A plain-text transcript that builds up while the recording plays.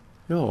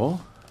Ja,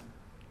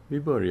 vi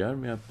börjar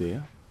med att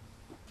be.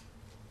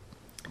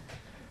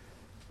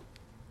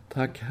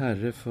 Tack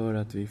Herre för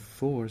att vi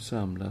får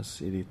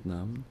samlas i ditt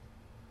namn.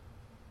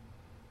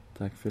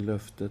 Tack för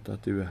löftet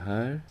att du är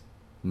här,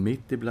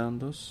 mitt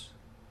ibland oss.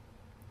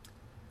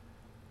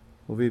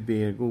 Och vi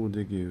ber,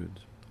 gode Gud,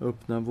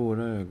 öppna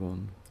våra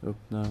ögon,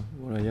 öppna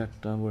våra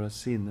hjärtan, våra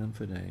sinnen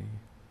för dig.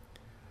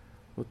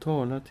 Och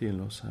tala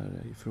till oss,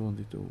 Herre, ifrån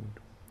ditt ord.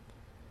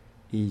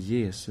 I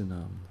Jesu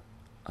namn.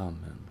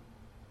 Amen.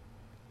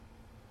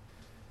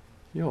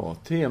 Ja,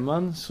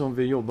 teman som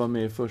vi jobbar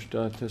med i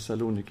första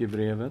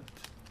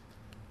Thessalonikerbrevet.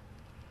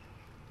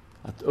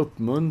 Att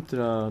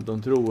uppmuntra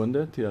de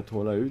troende till att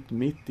hålla ut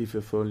mitt i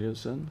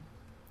förföljelsen.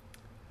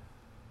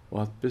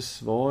 Och att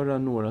besvara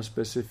några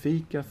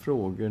specifika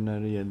frågor när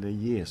det gäller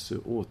Jesu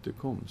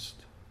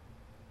återkomst.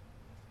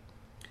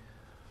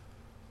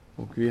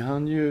 Och vi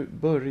hann ju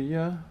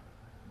börja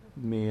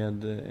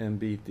med en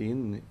bit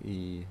in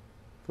i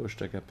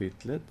första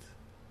kapitlet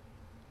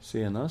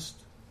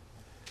senast.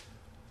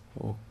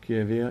 Och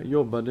vi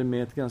jobbade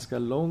med ett ganska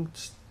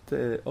långt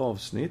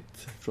avsnitt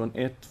från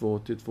 1:2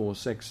 till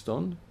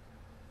 2:16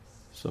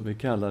 som vi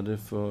kallade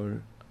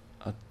för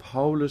att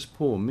Paulus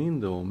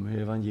påminde om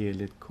hur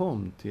evangeliet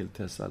kom till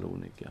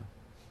Thessalonika.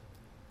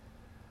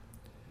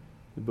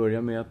 Vi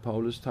börjar med att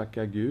Paulus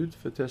tackar Gud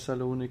för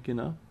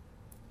Thessalonikerna.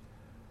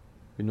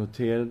 Vi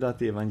noterade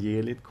att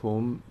evangeliet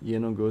kom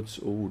genom Guds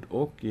ord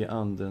och i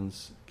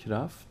andens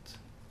kraft.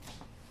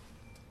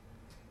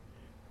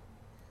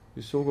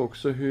 Vi såg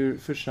också hur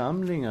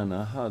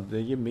församlingarna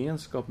hade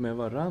gemenskap med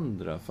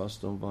varandra.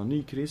 Fast de var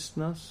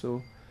nykristna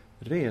så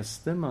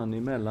reste man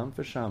emellan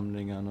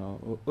församlingarna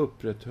och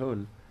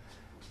upprätthöll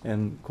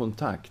en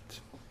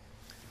kontakt.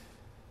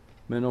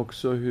 Men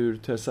också hur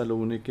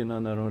Thessalonikerna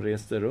när de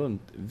reste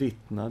runt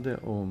vittnade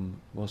om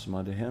vad som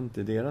hade hänt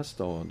i deras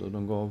stad. Och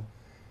de gav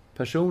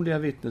personliga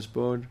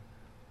vittnesbörd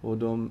och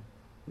de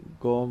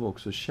gav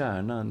också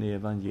kärnan i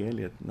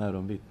evangeliet när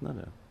de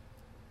vittnade.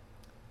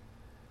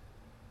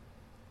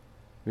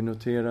 Vi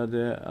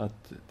noterade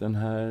att den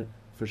här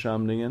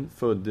församlingen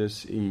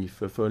föddes i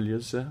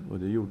förföljelse och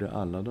det gjorde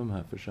alla de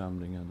här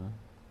församlingarna.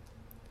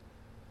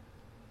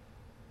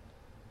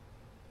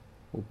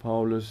 Och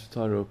Paulus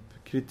tar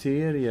upp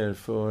kriterier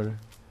för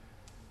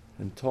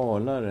en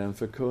talare, en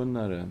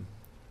förkunnare.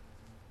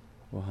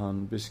 Och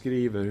han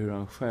beskriver hur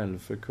han själv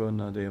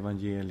förkunnade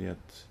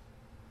evangeliet.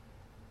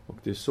 Och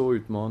det är så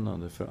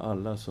utmanande för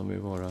alla som vill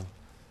vara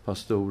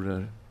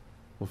pastorer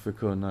och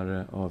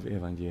förkunnare av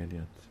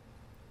evangeliet.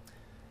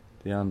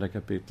 Det är andra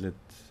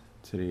kapitlet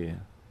 3,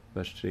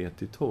 vers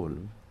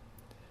 3-12.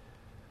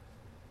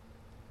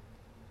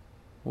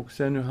 Och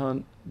sen hur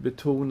han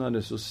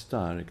betonade så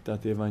starkt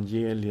att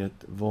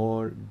evangeliet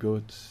var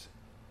Guds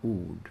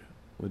ord.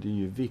 Och det är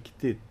ju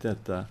viktigt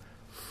detta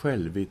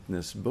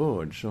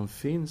självvittnesbörd som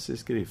finns i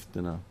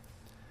skrifterna.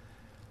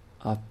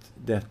 Att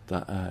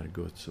detta är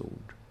Guds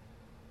ord.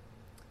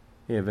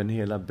 Även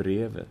hela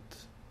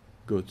brevet,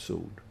 Guds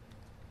ord.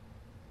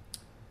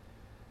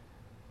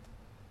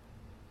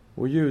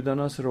 Och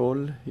judarnas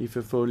roll i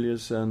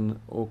förföljelsen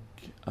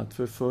och att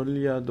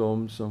förfölja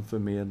dem som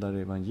förmedlar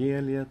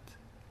evangeliet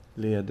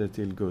leder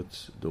till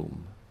Guds dom.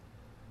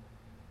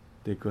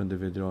 Det kunde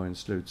vi dra en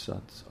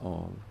slutsats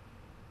av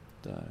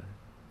där.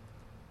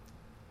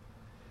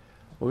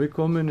 Och vi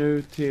kommer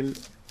nu till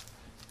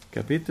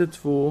kapitel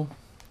 2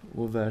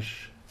 och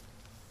vers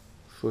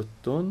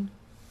 17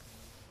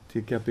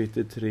 till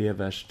kapitel 3,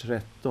 vers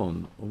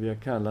 13. Och vi har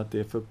kallat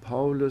det för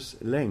Paulus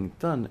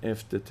längtan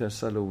efter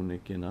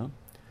Thessalonikerna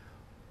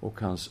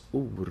och hans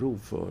oro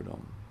för dem.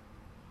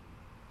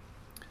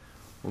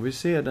 Och vi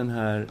ser den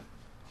här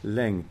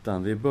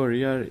längtan. Vi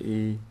börjar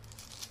i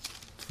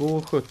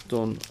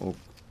 2:17 och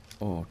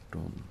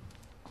 18.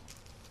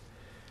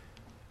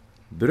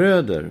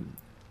 Bröder,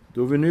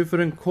 då vi nu för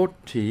en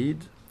kort tid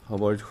har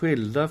varit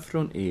skilda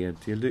från er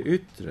till det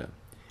yttre,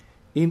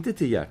 inte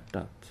till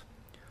hjärtat,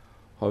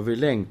 har vi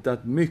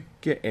längtat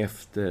mycket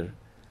efter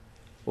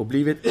och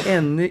blivit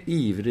ännu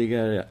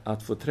ivrigare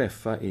att få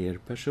träffa er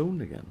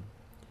personligen.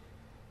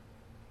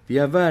 Vi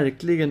har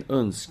verkligen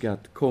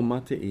önskat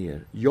komma till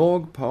er,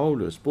 jag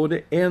Paulus,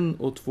 både 1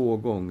 och 2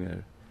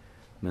 gånger,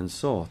 men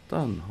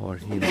Satan har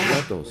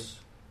hindrat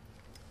oss.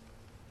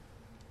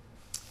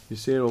 Vi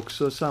ser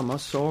också samma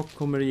sak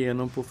kommer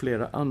igenom på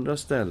flera andra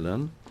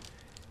ställen.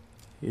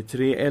 I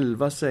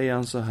 3:11 säger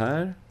han så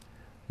här: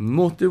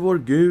 måtte vår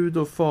Gud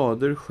och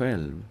Fader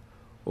själv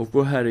och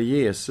vår Herre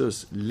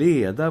Jesus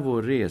leda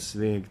vår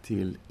resväg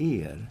till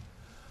er.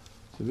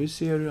 Så vi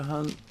ser hur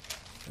han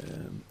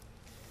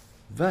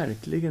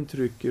verkligen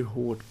trycker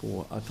hårt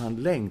på att han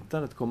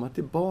längtar att komma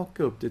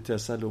tillbaka upp till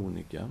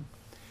Thessalonika.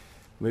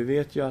 Vi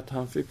vet ju att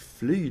han fick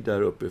fly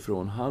där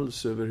uppifrån,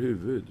 hals över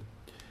huvud.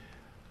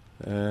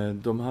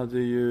 De hade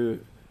ju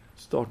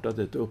startat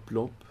ett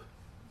upplopp.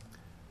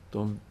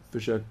 De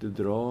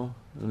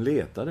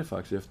letade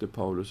faktiskt efter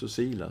Paulus och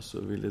Silas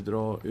och ville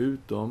dra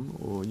ut dem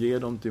och ge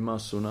dem till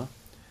massorna.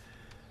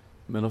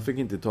 Men de fick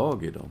inte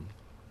tag i dem.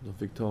 De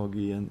fick tag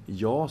i en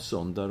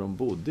Jason där de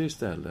bodde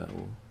istället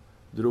och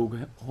drog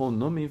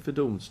honom inför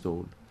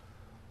domstol.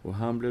 Och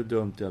han blev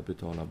dömd till att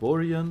betala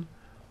borgen.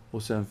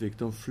 Och sen fick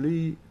de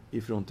fly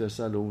ifrån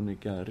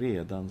Thessalonika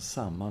redan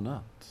samma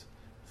natt.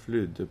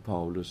 Flydde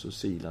Paulus och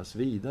Silas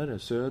vidare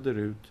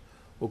söderut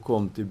och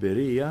kom till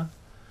Berea.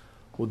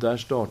 Och där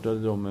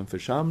startade de en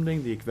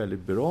församling. Det gick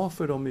väldigt bra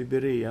för dem i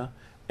Berea.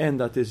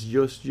 Ända tills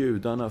just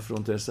judarna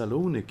från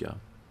Thessalonika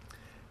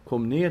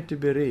kom ner till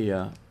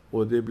Berea.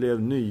 Och det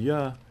blev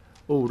nya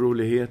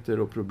oroligheter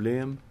och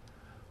problem.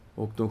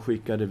 Och de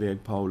skickade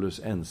iväg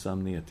Paulus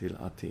ensam ner till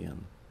Aten.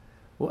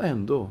 Och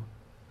ändå,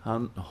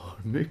 han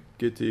har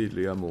mycket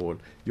tydliga mål.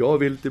 Jag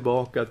vill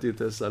tillbaka till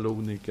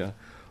Thessalonika.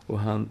 Och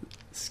han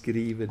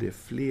skriver det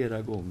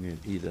flera gånger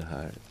i det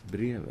här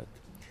brevet.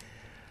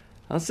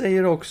 Han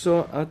säger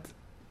också att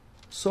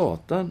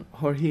Satan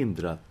har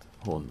hindrat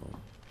honom.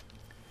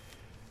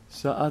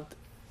 Så att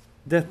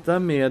detta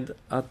med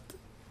att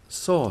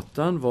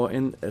Satan var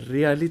en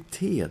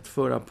realitet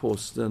för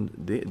aposteln,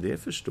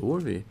 det förstår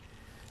vi.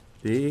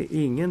 Det är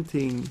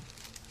ingenting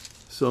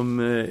som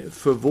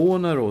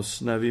förvånar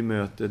oss när vi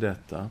möter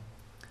detta.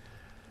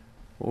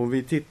 Och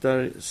vi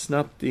tittar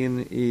snabbt in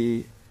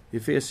i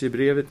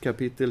Efesierbrevet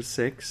kapitel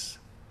 6.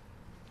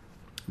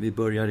 Vi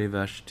börjar i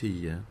vers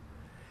 10.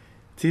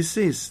 Till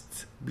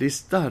sist, bli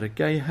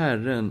starka i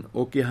Herren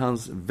och i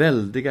hans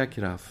väldiga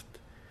kraft.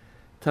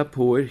 Ta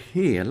på er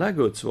hela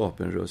Guds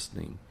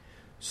vapenrustning,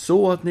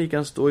 så att ni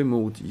kan stå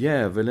emot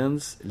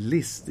djävulens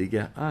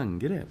listiga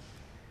angrepp.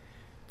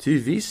 Ty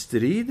vi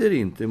strider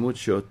inte mot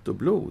kött och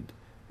blod,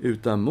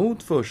 utan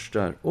mot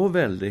förstar och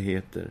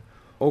väldigheter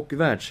och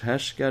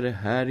världshärskare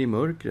här i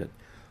mörkret,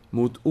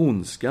 mot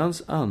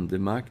ondskans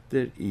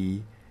andemakter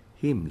i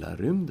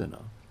himlarymderna.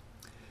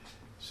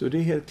 Så det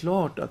är helt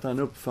klart att han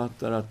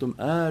uppfattar att de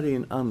är i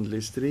en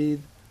andlig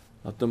strid,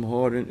 att de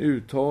har en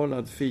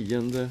uttalad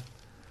fiende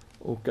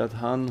och att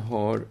han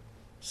har,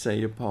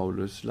 säger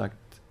Paulus,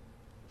 lagt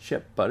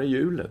käppar i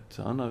hjulet.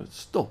 Han har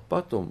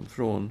stoppat dem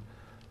från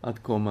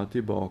att komma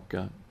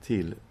tillbaka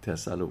till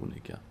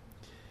Thessalonika.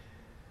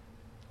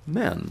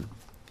 Men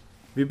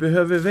vi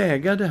behöver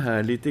väga det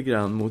här lite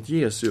grann mot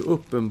Jesu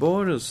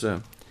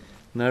uppenbarelse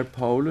när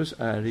Paulus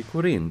är i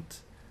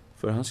Korint.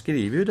 För han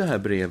skriver ju det här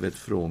brevet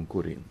från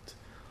Korint.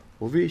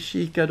 Och vi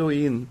kikar då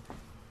in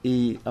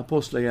i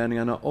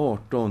Apostlagärningarna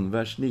 18,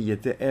 vers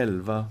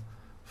 9-11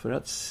 för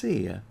att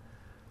se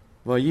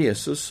vad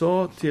Jesus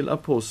sa till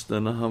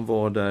aposteln när han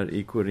var där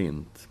i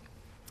Korint.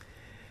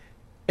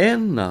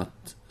 En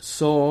natt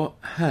sa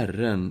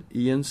Herren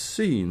i en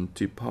syn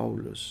till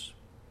Paulus: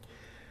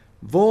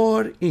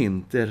 var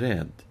inte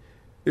rädd,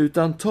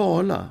 utan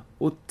tala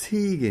och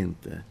tig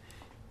inte.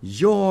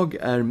 Jag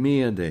är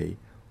med dig,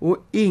 och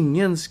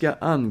ingen ska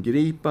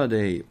angripa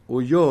dig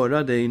och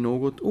göra dig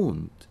något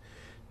ont.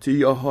 Ty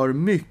jag har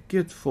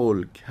mycket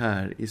folk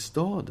här i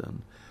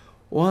staden.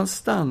 Och han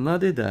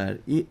stannade där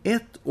i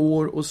 1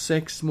 år och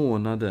 6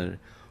 månader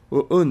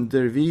och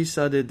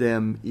undervisade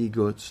dem i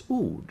Guds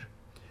ord.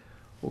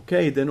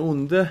 Okej, den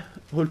onde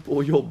höll på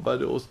och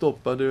jobbade och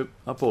stoppade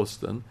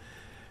aposteln.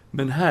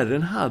 Men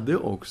Herren hade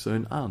också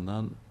en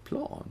annan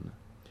plan.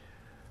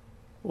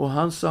 Och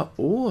han sa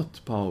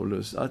åt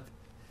Paulus att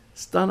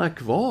stanna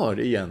kvar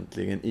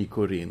egentligen i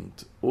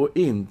Korint och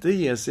inte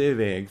ge sig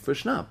iväg för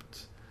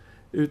snabbt.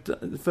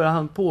 För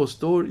han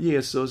påstår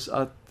Jesus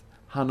att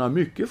han har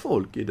mycket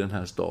folk i den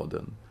här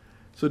staden.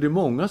 Så det är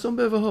många som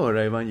behöver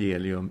höra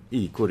evangelium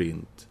i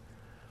Korint.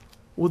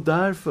 Och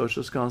därför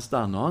så ska han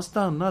stanna. Och han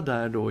stannar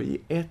där då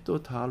i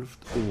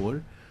 1,5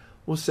 år.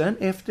 Och sen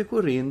efter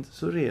Korint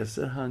så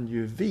reser han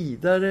ju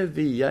vidare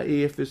via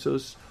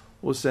Efesus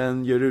och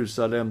sen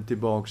Jerusalem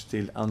tillbaks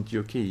till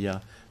Antiochia.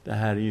 Det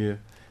här är ju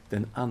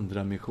den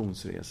andra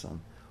missionsresan.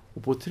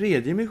 Och på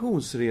 3:e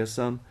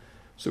missionsresan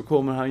så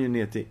kommer han ju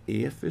ner till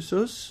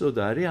Efesus och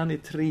där är han i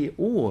 3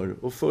 år.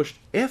 Och först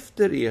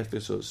efter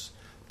Efesus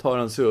tar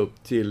han sig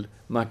upp till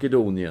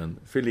Makedonien,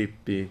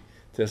 Filippi,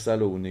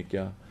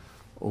 Thessalonika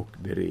och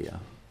Berea.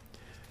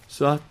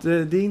 Så att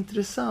det är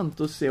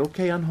intressant att se,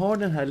 okej, han har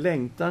den här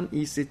längtan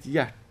i sitt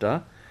hjärta.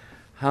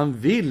 Han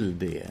vill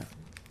det.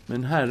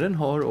 Men Herren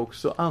har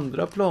också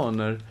andra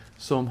planer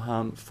som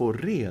han får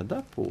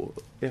reda på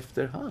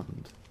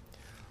efterhand.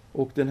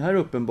 Och den här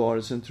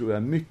uppenbarelsen tror jag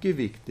är mycket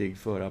viktig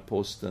för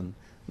aposteln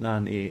när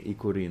han är i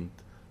Korint.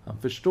 Han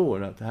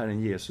förstår att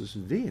Herren Jesus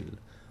vill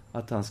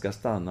att han ska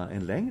stanna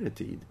en längre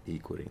tid i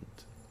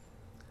Korint.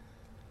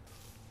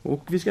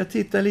 Och vi ska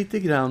titta lite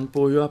grann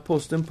på hur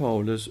aposteln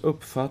Paulus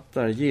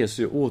uppfattar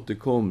Jesu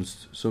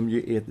återkomst, som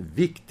ju är ett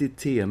viktigt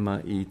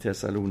tema i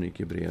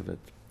Thessalonikerbrevet.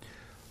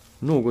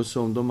 Något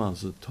som de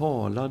alltså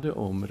talade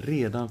om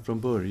redan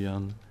från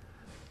början.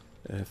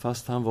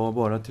 Fast han var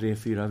bara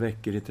 3-4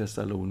 veckor i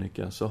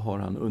Thessalonika så har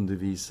han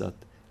undervisat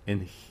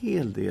en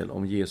hel del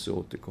om Jesu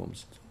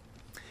återkomst.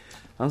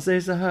 Han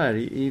säger så här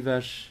i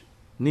vers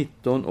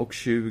 19 och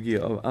 20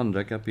 av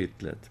andra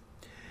kapitlet.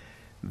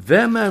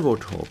 Vem är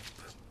vårt hopp?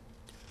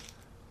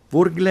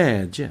 Vår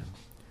glädje,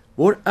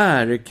 vår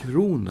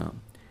ärekrona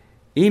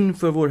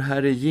inför vår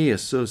Herre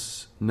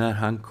Jesus när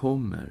han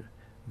kommer.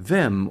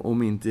 Vem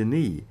om inte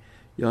ni?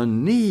 Ja,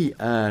 ni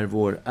är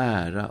vår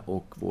ära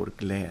och vår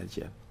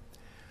glädje.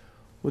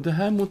 Och det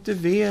här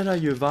motiverar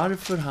ju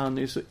varför han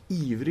är så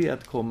ivrig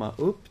att komma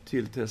upp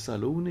till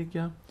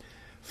Thessalonika.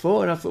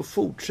 För att få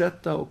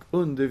fortsätta och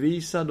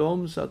undervisa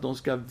dem så att de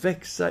ska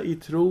växa i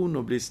tron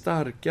och bli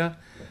starka.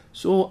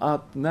 Så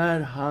att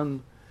när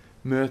han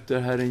möter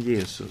Herren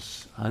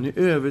Jesus, han är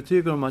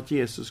övertygad om att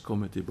Jesus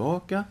kommer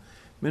tillbaka.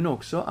 Men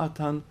också att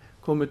han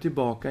kommer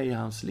tillbaka i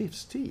hans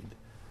livstid.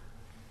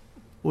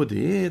 Och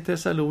det är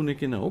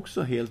Thessalonikerna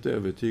också helt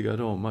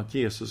övertygade om, att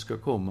Jesus ska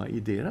komma i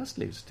deras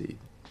livstid.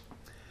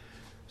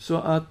 Så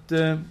att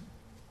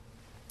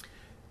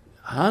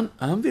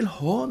han vill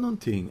ha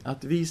någonting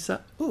att visa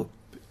upp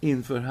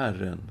inför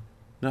Herren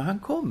när han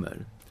kommer.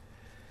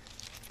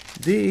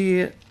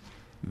 Det är: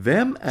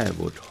 vem är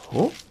vårt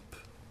hopp,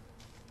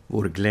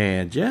 vår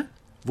glädje,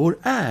 vår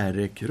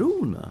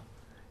ärekrona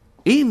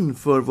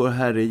inför vår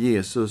Herre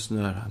Jesus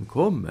när han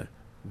kommer?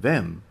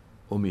 Vem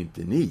om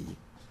inte ni?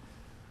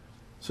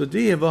 Så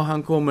det är vad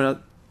han kommer att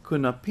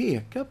kunna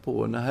peka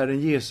på när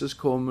Herren Jesus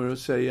kommer och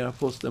säger: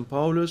 aposteln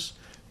Paulus,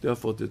 du har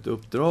fått ett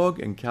uppdrag,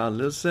 en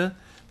kallelse,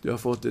 du har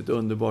fått ett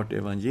underbart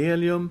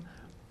evangelium.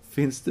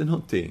 Finns det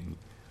någonting?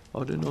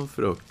 Har du någon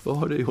frukt? Vad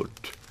har du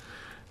gjort?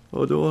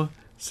 Och då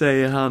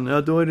säger han,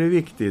 ja, då är det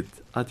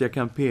viktigt att jag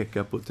kan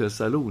peka på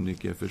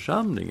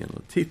Thessalonikerförsamlingen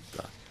och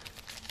titta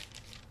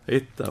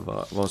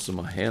vad som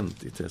har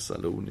hänt i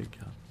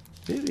Thessalonika.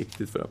 Det är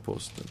viktigt för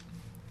aposteln.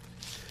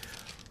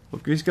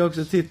 Och vi ska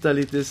också titta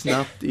lite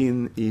snabbt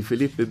in i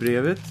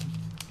Filipperbrevet,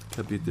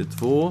 kapitel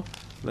 2,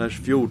 vers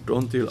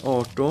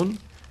 14-18.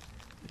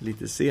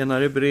 Lite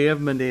senare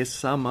brev, men det är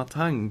samma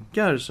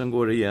tankar som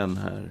går igen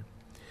här.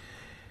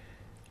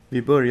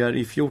 Vi börjar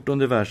i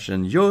 14:e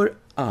versen. Gör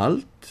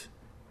allt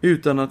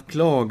utan att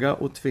klaga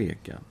och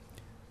tveka,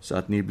 så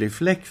att ni blir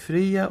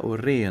fläckfria och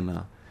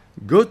rena,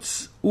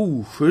 Guds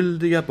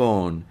oskyldiga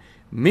barn,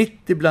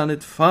 mitt ibland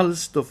ett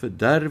falskt och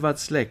fördärvat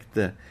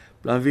släkte,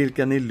 bland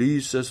vilka ni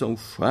lyser som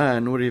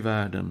stjärnor i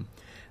världen,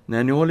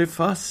 när ni håller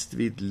fast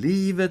vid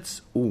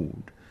livets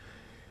ord.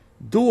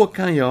 Då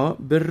kan jag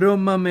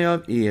berömma mig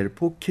av er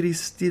på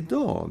Kristi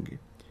dag.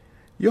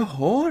 Jag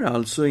har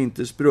alltså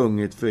inte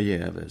sprungit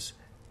förgäves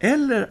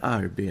eller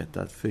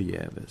arbetat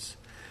förgäves.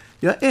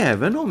 Ja,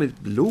 även om mitt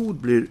blod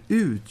blir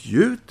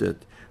utgjutet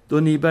då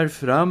ni bär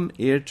fram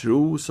er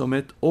tro som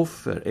ett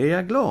offer, är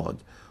jag glad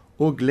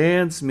och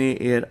gläds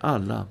med er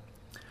alla.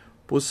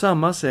 På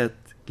samma sätt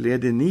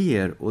gläder ni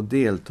er och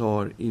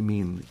deltar i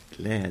min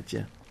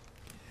glädje.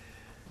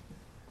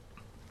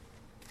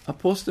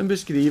 Aposteln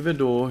beskriver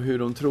då hur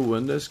de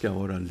troende ska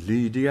vara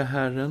lydiga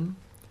Herren.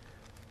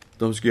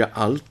 De ska göra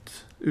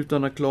allt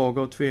utan att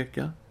klaga och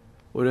tveka.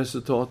 Och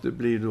resultatet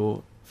blir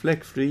då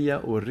fläckfria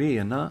och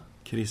rena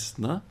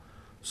kristna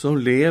som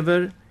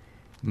lever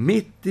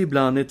mitt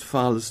ibland ett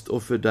falskt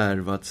och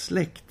fördärvat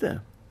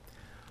släkte.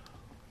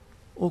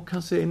 Och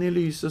han säger, ni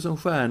lyser som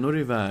stjärnor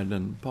i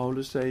världen.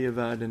 Paulus säger,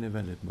 världen är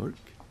väldigt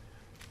mörk.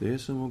 Det är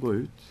som att gå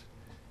ut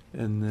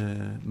en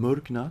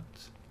mörk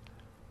natt.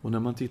 Och när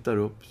man tittar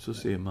upp så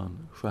ser man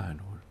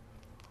stjärnor.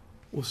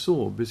 Och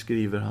så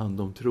beskriver han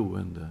de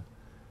troende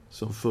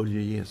som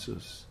följer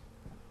Jesus.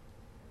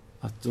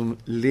 Att de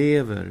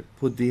lever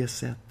på det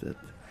sättet.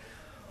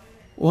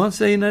 Och han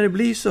säger, när det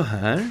blir så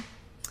här,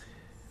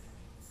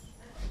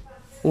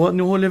 och att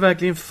ni håller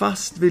verkligen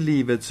fast vid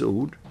livets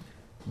ord,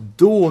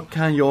 då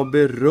kan jag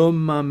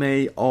berömma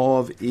mig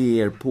av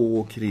er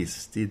på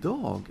Kristi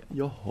dag.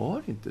 Jag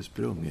har inte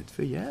sprungit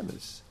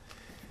förgäves.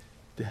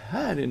 Det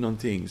här är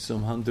någonting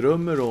som han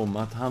drömmer om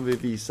att han vill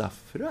visa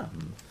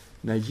fram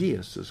när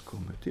Jesus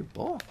kommer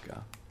tillbaka.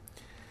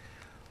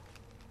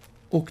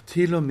 Och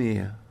till och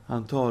med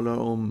han talar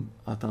om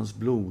att hans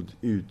blod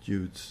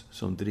utgjuts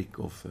som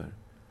drickoffer.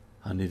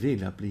 Han är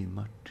villig att bli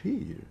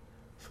martyr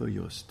för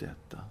just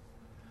detta.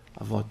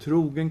 Att vara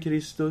trogen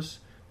Kristus,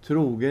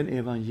 trogen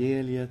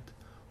evangeliet,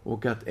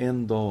 och att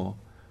en dag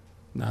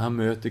när han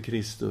möter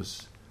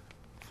Kristus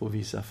få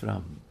visa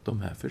fram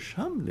de här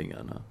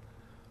församlingarna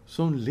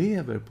som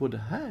lever på det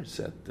här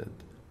sättet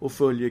och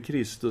följer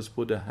Kristus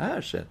på det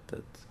här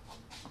sättet.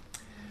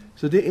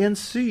 Så det är en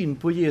syn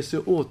på Jesu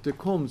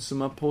återkomst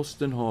som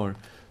aposteln har,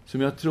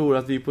 som jag tror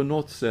att vi på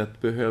något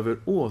sätt behöver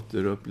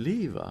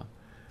återuppliva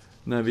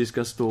när vi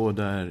ska stå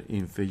där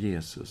inför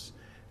Jesus.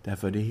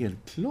 Därför det är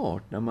helt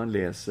klart när man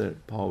läser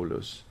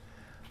Paulus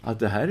att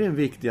det här är den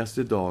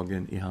viktigaste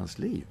dagen i hans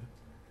liv.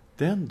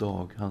 Den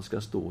dag han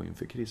ska stå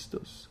inför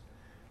Kristus.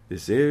 Det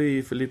ser vi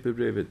i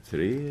Filipperbrevet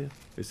 3,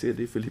 vi ser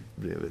det i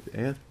Filipperbrevet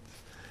 1,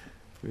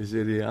 vi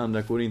ser det i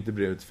andra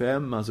Korinthierbrevet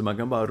 5. Alltså man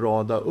kan bara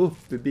rada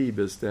upp i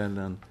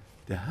bibelställen.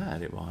 Det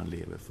här är vad han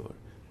lever för.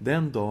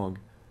 Den dag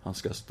han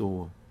ska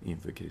stå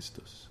inför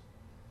Kristus.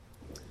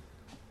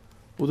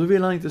 Och då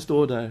vill han inte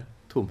stå där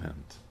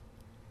tomhänt.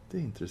 Det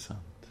är intressant.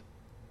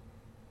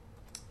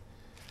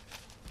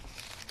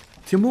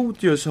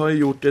 Timoteus har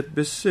gjort ett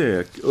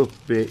besök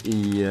uppe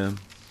i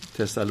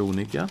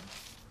Thessalonika.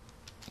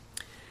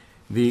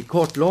 Vi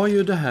kartlade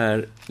ju det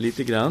här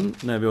lite grann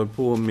när vi höll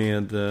på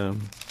med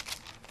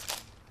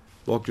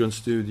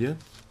bakgrundsstudiet.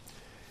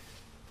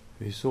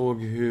 Vi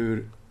såg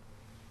hur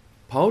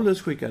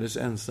Paulus skickades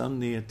ensam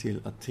ner till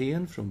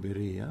Aten från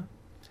Berea.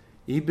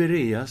 I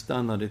Berea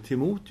stannade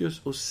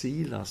Timoteus och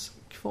Silas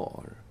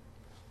kvar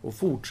och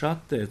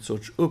fortsatte ett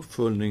sorts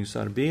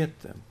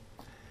uppföljningsarbete.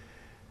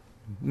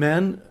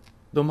 Men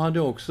de hade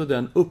också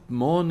den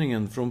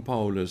uppmaningen från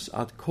Paulus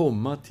att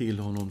komma till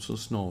honom så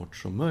snart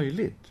som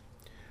möjligt.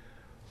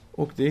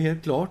 Och det är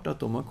helt klart att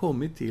de har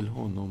kommit till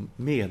honom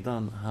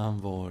medan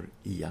han var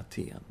i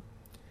Aten.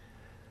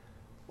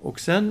 Och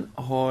sen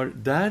har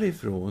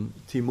därifrån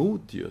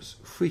Timoteus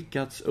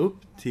skickats upp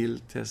till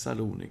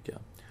Thessalonika.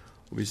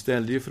 Och vi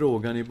ställde ju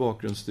frågan i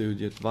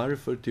bakgrundsstudiet,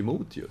 varför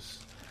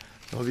Timoteus?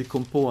 Ja, vi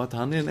kom på att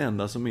han är den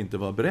enda som inte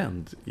var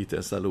bränd i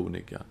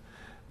Thessalonika.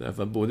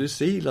 Därför att både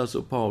Silas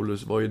och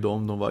Paulus var ju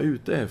de var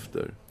ute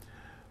efter.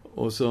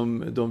 Och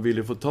som de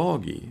ville få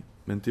tag i.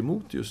 Men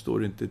Timoteus står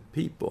det inte ett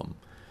pip om.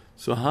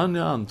 Så han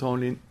är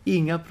antagligen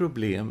inga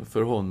problem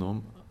för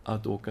honom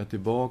att åka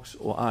tillbaks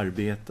och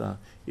arbeta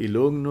i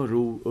lugn och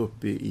ro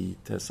uppe i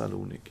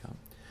Thessalonika.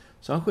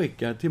 Så han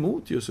skickar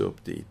Timoteus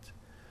upp dit.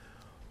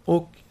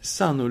 Och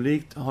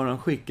sannolikt har han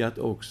skickat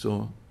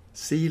också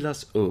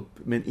Silas upp,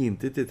 men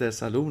inte till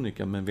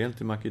Thessalonika, men väl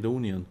till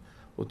Makedonien.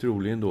 Och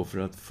troligen då för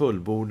att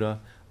fullborda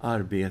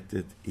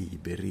arbetet i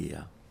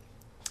Berea.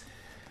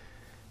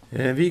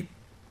 Vi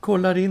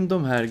kollar in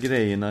de här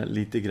grejerna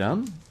lite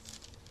grann.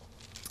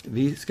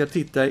 Vi ska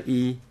titta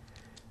i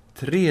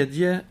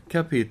 3:e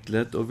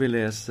kapitlet och vi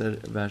läser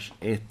vers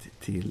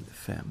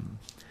 1-5.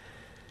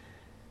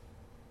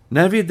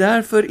 När vi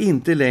därför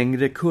inte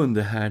längre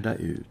kunde härda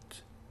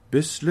ut,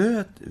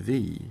 beslöt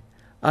vi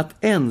att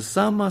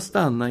ensamma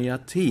stanna i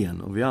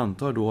Aten, och vi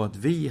antar då att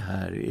vi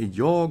här är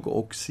jag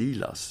och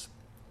Silas.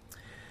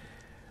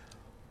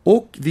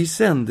 Och vi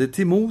sände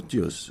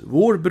Timoteus,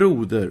 vår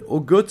broder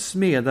och Guds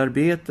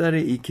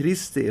medarbetare i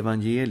Kristi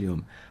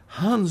evangelium.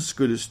 Han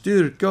skulle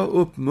styrka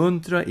och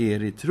uppmuntra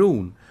er i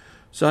tron,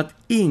 så att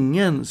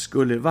ingen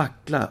skulle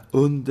vackla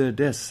under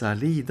dessa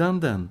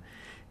lidanden.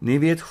 Ni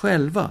vet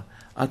själva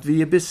att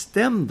vi är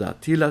bestämda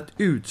till att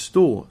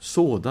utstå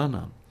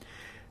sådana.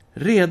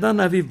 Redan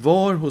när vi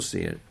var hos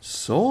er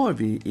sa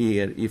vi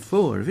er i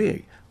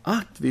förväg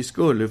att vi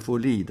skulle få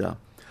lida.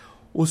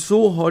 Och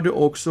så har det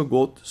också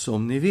gått,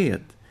 som ni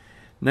vet.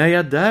 När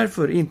jag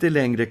därför inte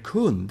längre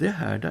kunde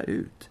härda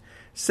ut,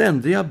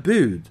 sände jag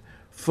bud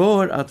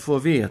för att få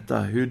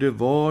veta hur det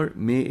var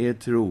med er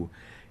tro.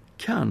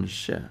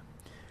 Kanske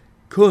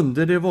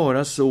kunde det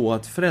vara så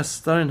att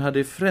frestaren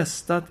hade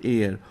frestat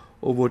er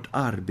och vårt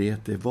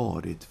arbete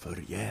varit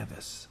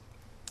förgäves.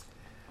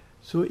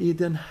 Så i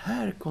den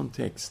här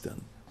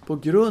kontexten, på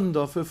grund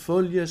av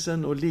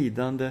förföljelsen och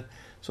lidande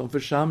som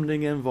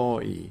församlingen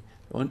var i,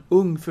 det var en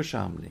ung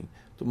församling,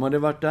 de hade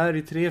varit där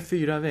i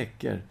 3-4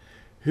 veckor,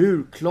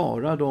 hur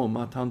klarar de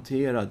att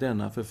hantera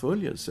denna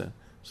förföljelse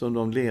som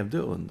de levde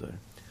under?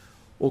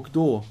 Och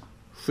då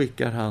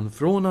skickar han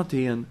från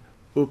Aten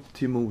upp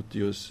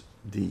Timoteus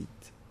dit.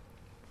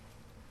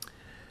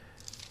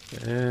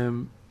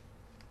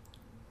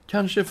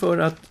 Kanske för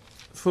att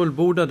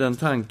fullborda den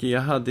tanke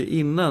jag hade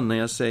innan när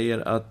jag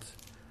säger att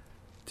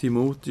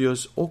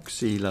Timoteus och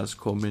Silas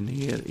kommer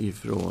ner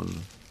ifrån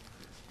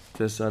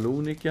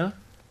Thessalonika,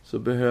 så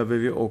behöver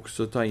vi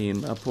också ta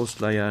in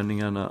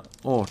Apostlagärningarna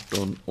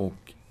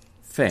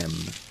 18:5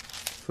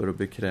 för att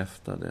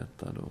bekräfta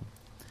detta då.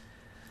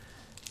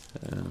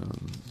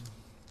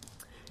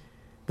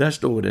 Där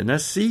står det: när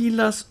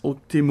Silas och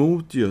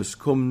Timoteus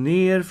kom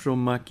ner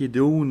från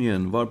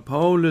Makedonien var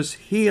Paulus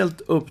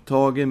helt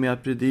upptagen med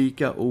att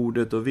predika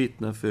ordet och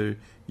vittna för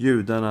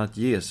judarna att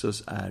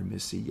Jesus är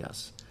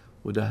Messias.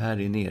 Och det här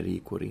är nere i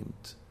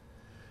Korint.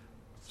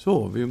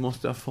 Så vi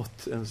måste ha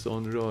fått en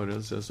sån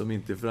rörelse som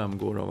inte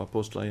framgår av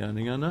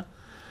Apostlagärningarna.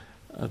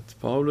 Att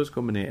Paulus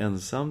kommer ner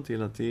ensam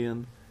till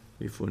Aten.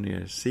 Vi får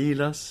ner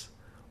Silas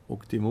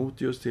och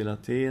Timoteus till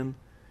Aten.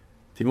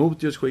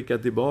 Timoteus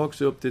skickas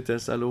tillbaka upp till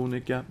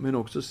Thessalonika, men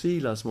också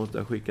Silas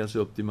måste skickas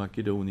upp till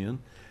Makedonien.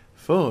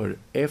 För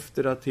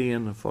efter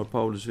Aten får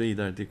Paulus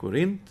vidare till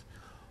Korint.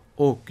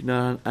 Och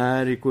när han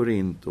är i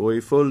Korint och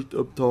är fullt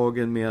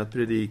upptagen med att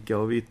predika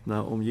och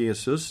vittna om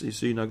Jesus i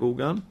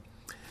synagogan,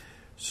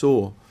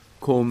 så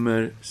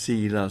kommer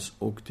Silas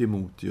och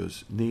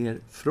Timoteus ner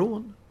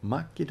från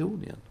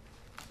Makedonien.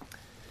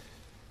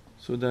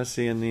 Så där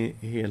ser ni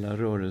hela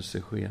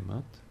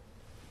rörelseschemat.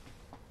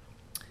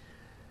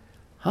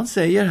 Han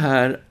säger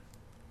här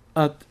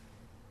att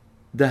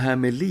det här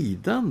med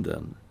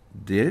lidanden,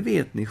 det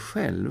vet ni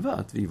själva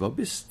att vi var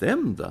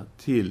bestämda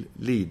till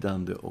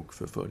lidande och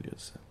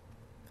förföljelse.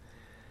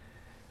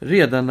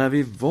 Redan när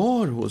vi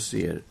var hos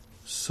er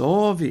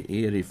sa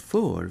vi er i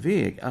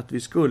förväg att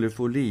vi skulle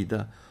få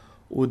lida,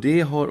 och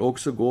det har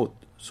också gått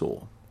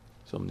så,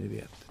 som ni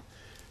vet.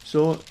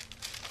 Så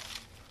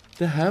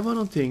det här var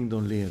någonting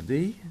de levde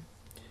i.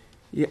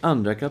 I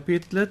andra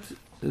kapitlet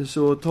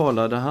så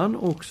talade han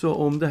också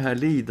om det här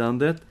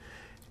lidandet,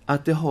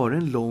 att det har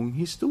en lång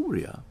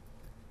historia.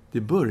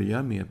 Det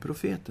börjar med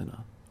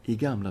profeterna i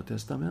Gamla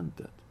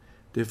testamentet.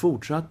 Det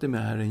fortsatte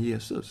med Herren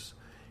Jesus.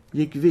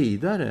 Gick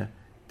vidare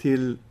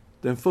till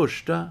den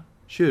första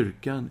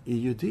kyrkan i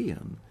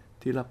Judeen,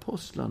 till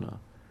apostlarna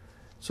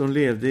som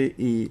levde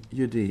i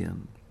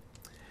Judeen.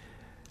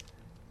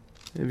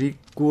 Vi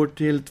går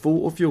till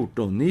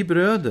 2:14. Ni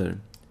bröder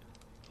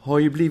har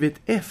ju blivit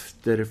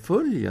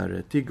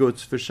efterföljare till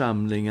Guds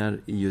församlingar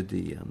i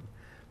Judeen,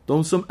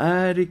 de som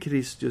är i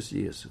Kristus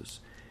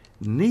Jesus.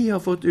 Ni har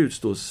fått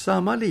utstå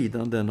samma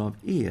lidanden av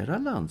era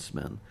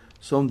landsmän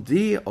som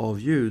de av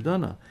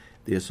judarna,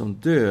 det som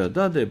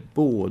dödade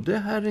både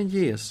Herren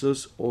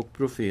Jesus och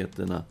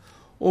profeterna,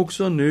 och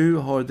som nu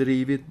har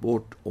drivit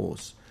bort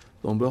oss.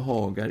 De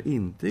behagar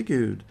inte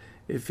Gud,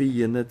 är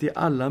fiende till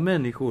alla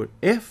människor,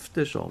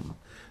 eftersom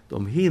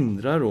de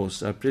hindrar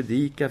oss att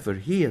predika för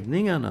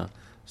hedningarna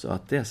så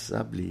att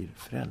dessa blir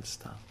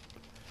frälsta.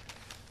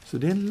 Så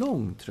det är en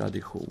lång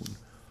tradition.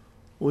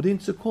 Och det är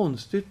inte så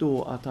konstigt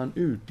då att han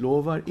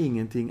utlovar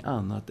ingenting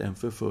annat än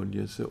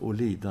förföljelse och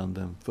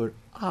lidanden för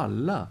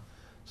alla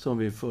som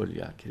vill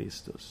följa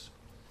Kristus.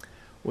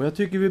 Och jag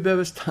tycker vi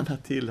behöver stanna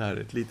till här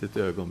ett litet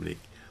ögonblick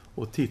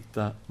och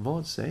titta,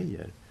 vad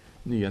säger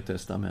Nya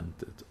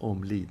testamentet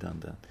om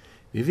lidanden?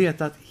 Vi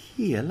vet att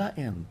hela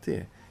NT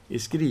är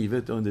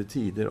skrivet under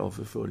tider av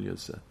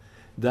förföljelse.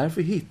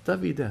 Därför hittar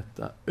vi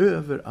detta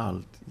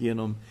överallt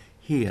genom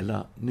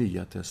hela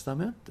Nya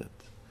testamentet.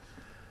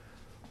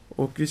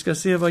 Och vi ska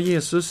se vad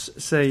Jesus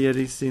säger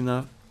i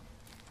sina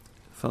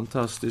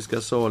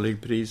fantastiska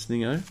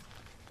saligprisningar.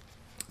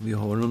 Vi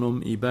har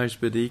honom i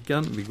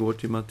bergspredikan. Vi går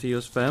till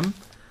Matteus 5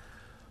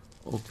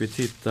 och vi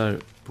tittar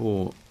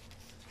på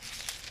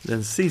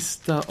den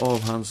sista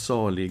av hans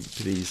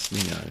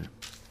saligprisningar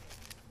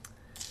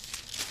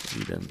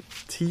i den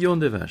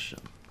 10:e versen.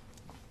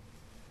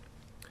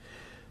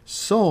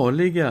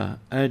 Saliga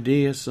är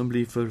de som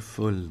blir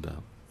förföljda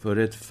för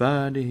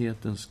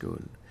rättfärdighetens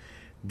skull.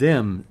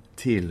 Dem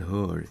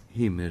tillhör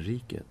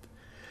himmelriket.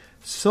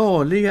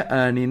 Saliga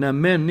är ni när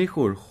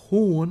människor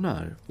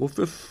hånar och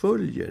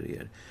förföljer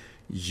er,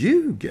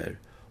 ljuger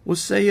och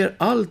säger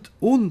allt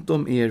ont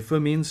om er för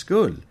min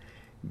skull.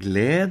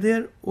 Gläd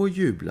er och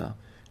jubla,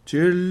 ty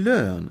er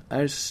lön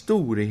är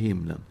stor i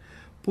himlen.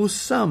 På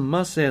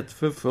samma sätt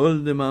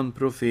förföljde man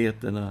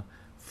profeterna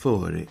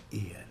före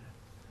er.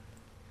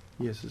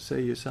 Jesus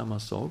säger samma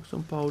sak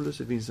som Paulus.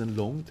 Det finns en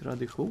lång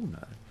tradition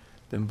här.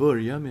 Den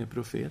börjar med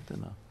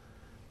profeterna.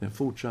 Den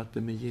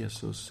fortsatte med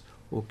Jesus.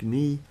 Och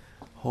ni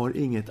har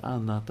inget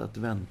annat att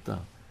vänta.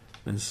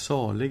 Men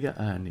saliga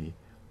är ni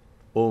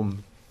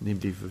om ni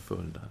blir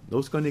förföljda.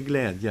 Då ska ni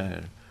glädja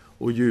er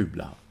och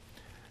jubla.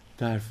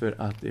 Därför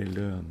att er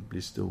lön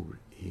blir stor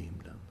i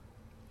himlen.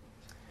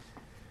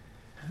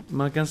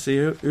 Man kan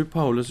se hur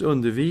Paulus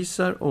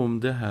undervisar om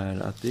det här,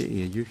 att det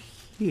är ju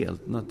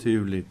helt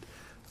naturligt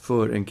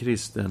för en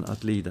kristen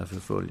att lida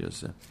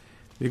förföljelse.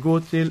 Vi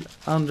går till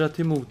andra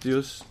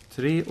Timoteus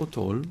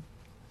 3:12.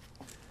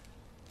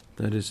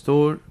 Där det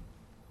står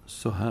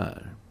så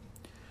här: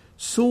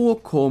 så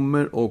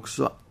kommer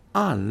också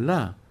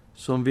alla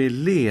som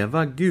vill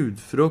leva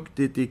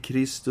gudfruktigt i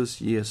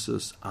Kristus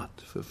Jesus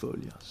att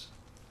förföljas.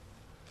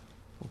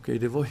 Okej,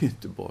 det var ju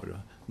inte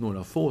bara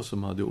några få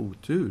som hade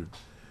otur,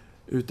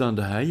 utan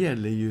det här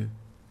gäller ju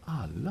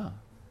alla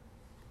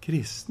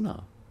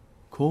kristna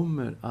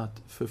kommer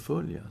att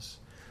förföljas.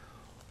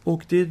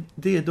 Och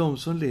det är de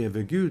som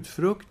lever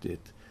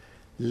gudfruktigt.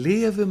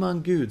 Lever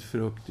man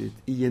gudfruktigt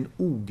i en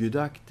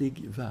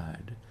ogudaktig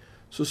värld,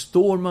 så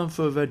står man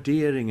för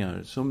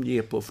värderingar som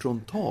ger på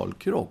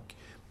frontalkrock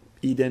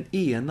i den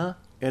ena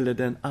eller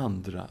den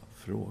andra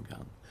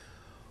frågan.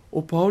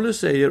 Och Paulus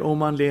säger, om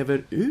man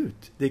lever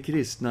ut det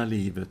kristna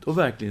livet och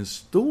verkligen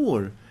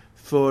står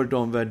för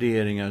de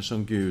värderingar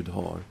som Gud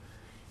har,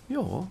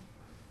 ja,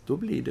 då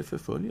blir det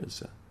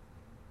förföljelse.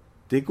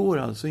 Det går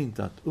alltså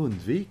inte att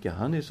undvika.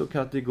 Han är så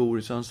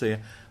kategorisk, han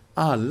säger,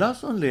 alla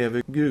som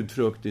lever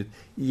gudfruktigt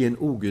i en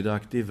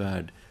ogudaktig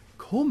värld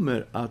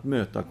kommer att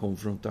möta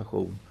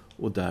konfrontation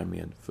och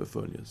därmed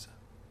förföljelse.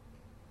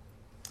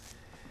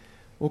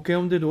 Och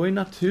om det då är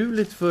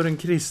naturligt för en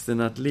kristen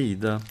att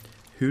lida,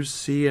 hur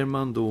ser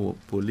man då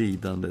på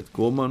lidandet?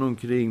 Går man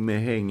omkring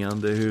med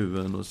hängande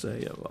huvuden och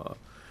säger, vad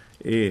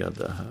är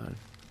det här?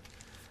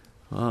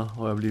 Ja,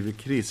 har jag blivit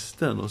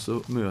kristen och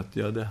så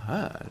möter jag det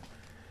här?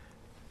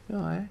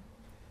 Nej,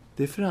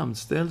 det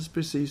framställs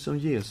precis som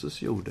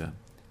Jesus gjorde.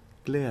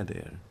 Gläd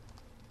er.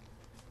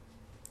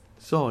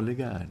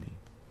 Saliga är ni.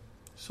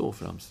 Så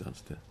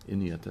framställs det i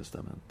Nya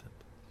testamentet.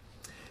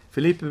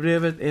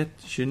 Filipperbrevet 1,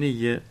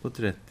 29 och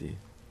 30.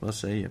 Vad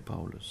säger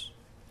Paulus?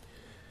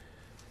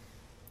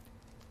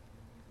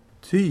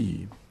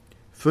 Ty,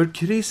 för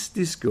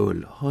Kristi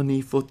skull har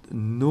ni fått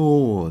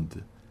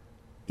nåd,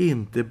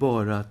 inte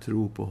bara att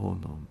tro på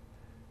honom,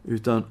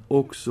 utan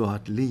också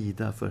att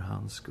lida för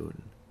hans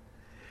skull.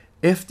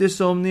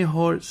 Eftersom ni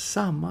har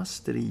samma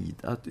strid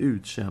att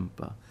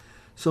utkämpa,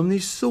 som ni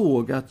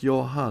såg att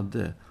jag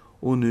hade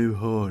och nu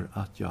hör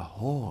att jag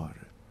har.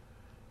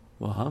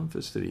 Vad han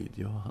för strid?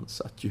 Ja, han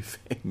satt ju i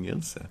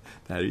fängelse.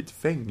 Det här är ett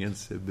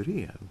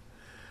fängelsebrev.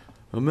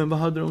 Ja, men vad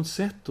hade de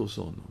sett hos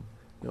honom?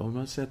 Ja, de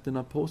hade sett en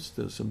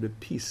apostel som blev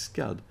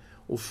piskad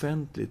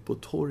offentligt på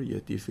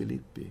torget i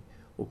Filippi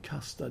och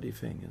kastad i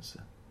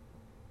fängelse.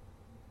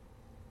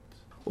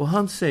 Och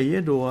han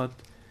säger då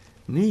att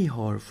ni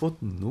har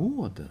fått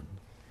nåden,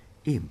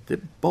 inte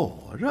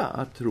bara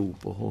att tro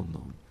på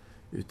honom,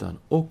 utan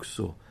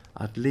också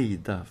att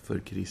lida för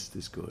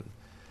Kristi skull.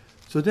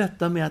 Så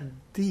detta med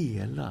att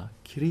dela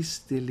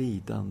Kristi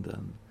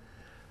lidanden,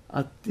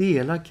 att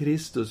dela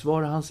Kristus,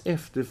 vara hans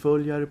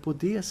efterföljare på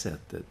det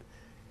sättet,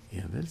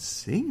 är en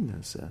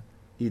välsignelse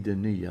i det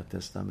nya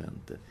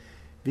testamentet.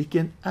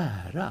 Vilken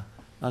ära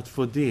att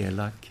få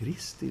dela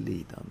Kristi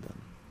lidanden.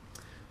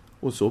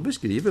 Och så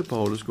beskriver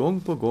Paulus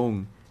gång på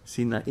gång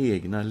sina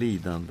egna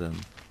lidanden,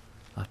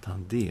 att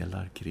han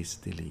delar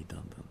Kristi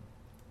lidanden.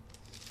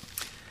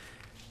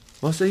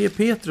 Vad säger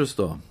Petrus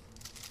då?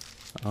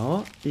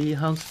 Ja, i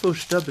hans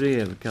första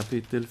brev,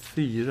 kapitel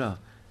 4,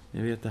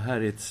 ni vet, det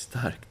här är ett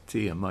starkt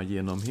tema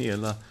genom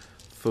hela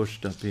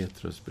första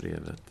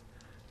Petrusbrevet,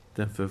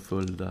 den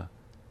förföljda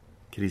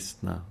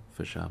kristna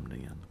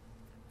församlingen.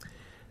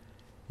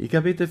 I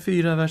kapitel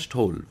 4, vers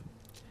 12.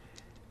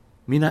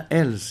 Mina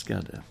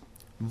älskade,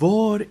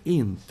 var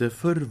inte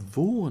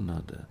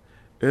förvånade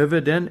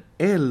över den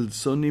eld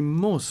som ni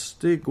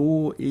måste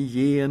gå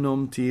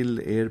igenom till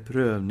er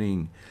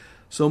prövning,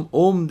 som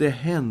om det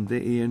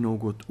hände er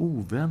något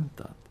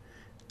oväntat.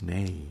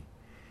 Nej,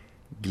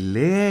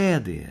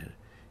 gläd er,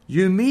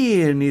 ju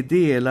mer ni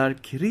delar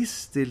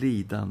Kristi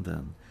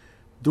lidanden,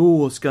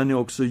 då ska ni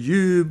också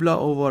jubla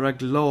och vara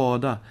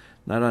glada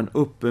när han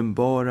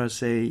uppenbarar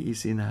sig i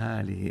sin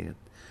härlighet.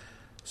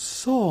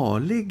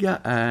 Saliga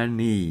är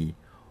ni,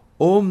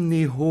 om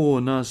ni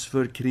hånas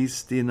för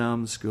Kristi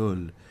namns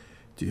skull,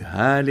 ty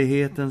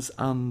härlighetens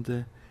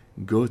ande,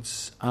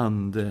 Guds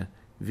ande,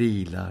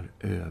 vilar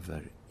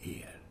över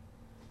er.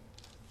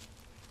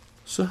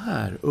 Så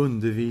här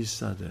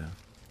undervisade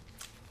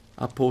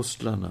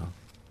apostlarna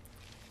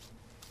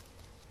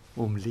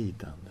om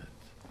lidandet.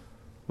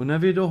 Och när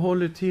vi då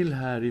håller till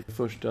här i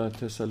första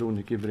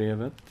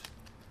Thessalonikerbrevet,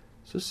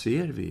 så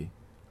ser vi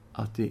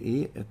att det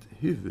är ett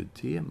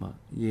huvudtema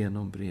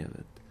genom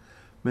brevet.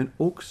 Men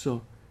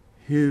också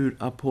hur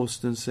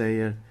aposteln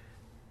säger,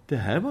 det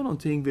här var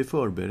någonting vi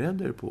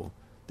förberedde er på.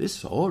 Det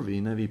sa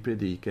vi när vi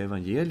predikade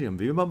evangelium.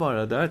 Vi var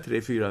bara där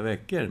 3-4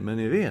 veckor, men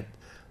ni vet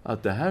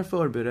att det här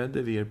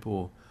förberedde vi er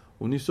på.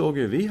 Och ni såg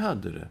hur vi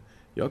hade det.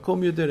 Jag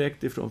kom ju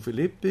direkt ifrån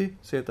Filippi,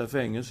 sätta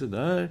fängelse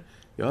där.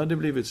 Jag hade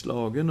blivit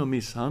slagen och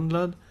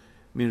misshandlad.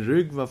 Min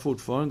rygg var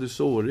fortfarande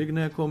sårig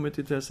när jag kom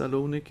till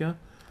Thessalonika.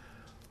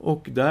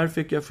 Och där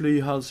fick jag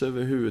fly hals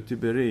över huvud till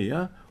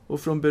Berea. Och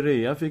från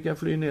Berea fick jag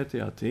fly ner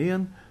till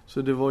Aten.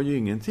 Så det var ju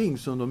ingenting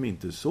som de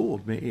inte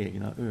såg med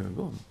egna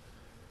ögon.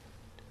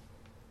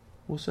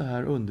 Och så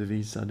här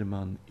undervisade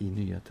man i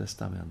Nya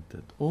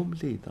testamentet om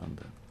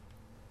lidande.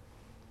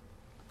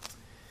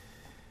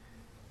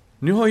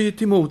 Nu har ju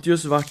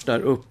Timoteus varit där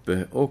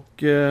uppe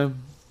och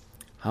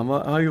han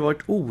har ju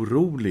varit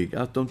orolig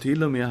att de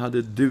till och med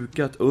hade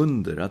dukat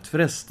under, att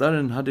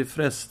frestaren hade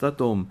frestat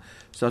dem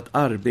så att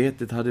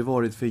arbetet hade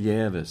varit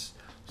förgäves.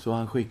 Så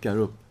han skickar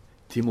upp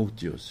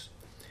Timoteus.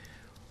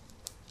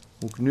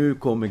 Och nu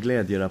kommer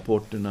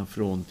glädjerapporterna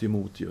från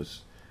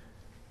Timoteus.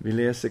 Vi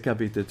läser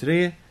kapitel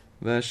 3,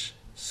 vers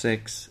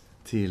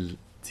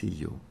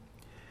 6-10.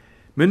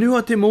 Men nu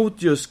har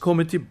Timoteus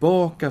kommit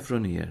tillbaka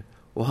från er,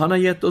 och han har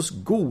gett oss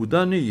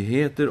goda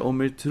nyheter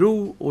om er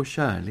tro och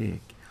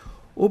kärlek,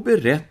 och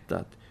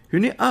berättat hur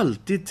ni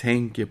alltid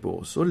tänker på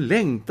oss och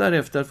längtar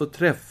efter att få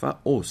träffa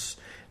oss,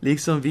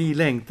 liksom vi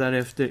längtar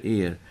efter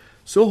er.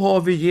 Så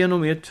har vi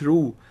genom er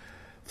tro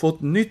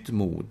fått nytt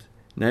mod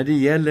när det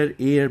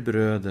gäller er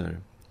bröder,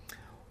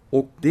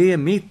 och det är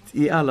mitt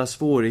i alla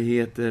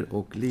svårigheter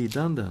och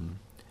lidanden.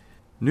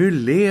 Nu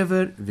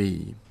lever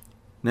vi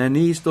när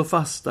ni står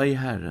fasta i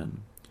Herren.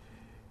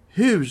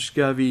 Hur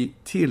ska vi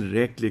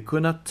tillräckligt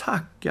kunna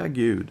tacka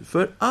Gud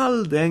för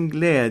all den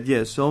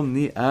glädje som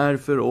ni är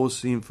för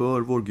oss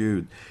inför vår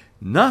Gud?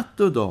 Natt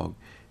och dag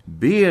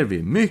ber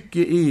vi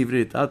mycket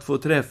ivrigt att få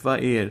träffa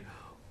er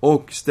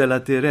och ställa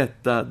till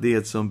rätta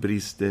det som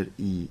brister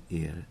i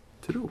er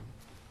tro.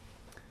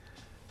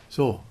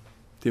 Så,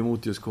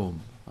 Timoteus kom.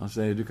 Han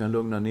säger, du kan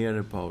lugna ner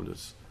dig,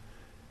 Paulus.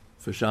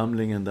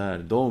 Församlingen där,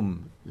 de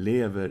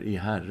lever i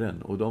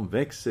Herren och de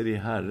växer i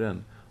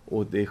Herren,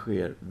 och det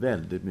sker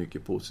väldigt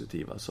mycket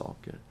positiva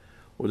saker.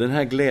 Och den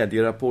här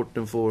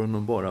glädjerapporten får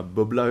honom bara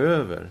bubbla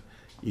över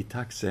i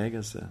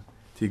tacksägelse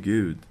till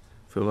Gud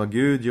för vad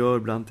Gud gör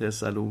bland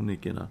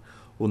Thessalonikerna.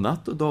 Och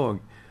natt och dag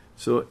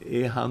så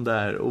är han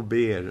där och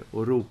ber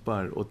och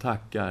ropar och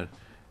tackar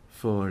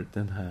för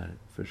den här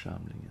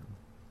församlingen.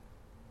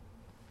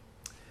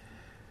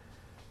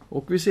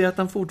 Och vi ser att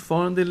han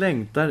fortfarande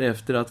längtar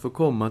efter att få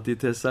komma till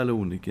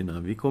Thessalonikerna.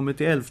 Vi kommer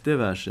till 11:e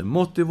versen.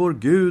 Måtte vår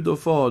Gud och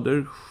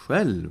Fader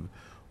själv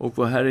och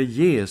vår Herre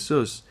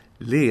Jesus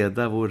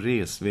leda vår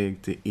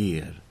resväg till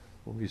er.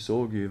 Och vi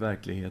såg ju i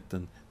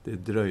verkligheten, det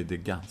dröjde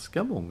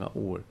ganska många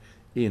år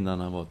innan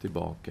han var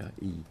tillbaka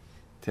i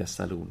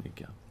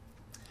Thessalonika.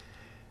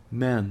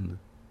 Men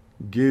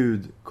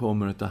Gud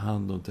kommer att ta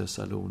hand om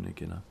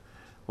Thessalonikerna.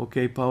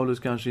 Okej, Paulus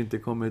kanske inte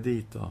kommer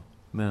dit då,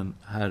 men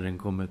Herren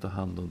kommer att ta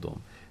hand om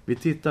dem. Vi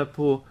tittar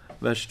på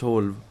vers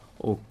 12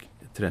 och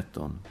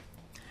 13.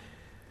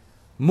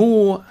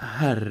 Må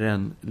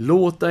Herren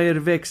låta er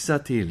växa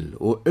till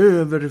och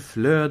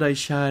överflöda i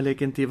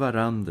kärleken till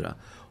varandra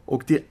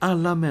och till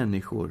alla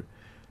människor,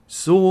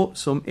 så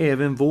som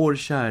även vår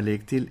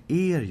kärlek till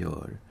er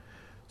gör,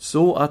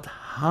 så att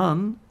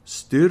han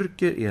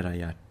styrker era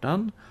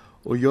hjärtan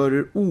och gör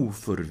er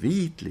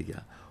oförvitliga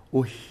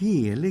och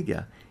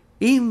heliga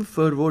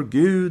inför vår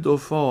Gud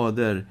och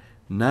Fader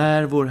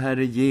när vår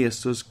Herre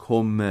Jesus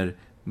kommer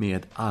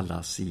med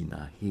alla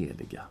sina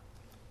heliga.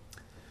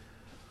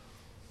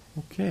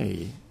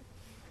 Okej.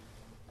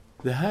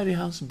 Det här är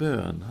hans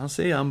bön. Han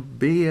säger han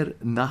ber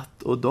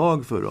natt och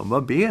dag för dem.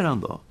 Vad ber han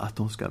då? Att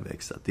de ska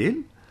växa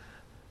till.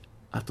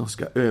 Att de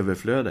ska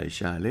överflöda i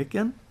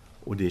kärleken.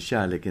 Och det är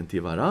kärleken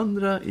till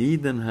varandra i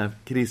den här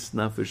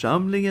kristna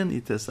församlingen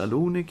i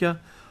Thessalonika.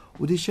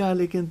 Och det är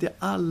kärleken till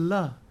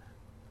alla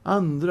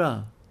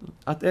andra.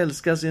 Att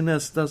älska sin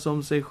nästa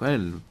som sig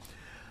själv.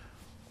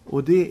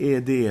 Och det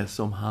är det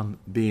som han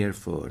ber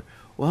för.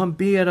 Och han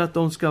ber att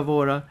de ska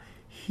vara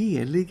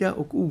heliga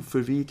och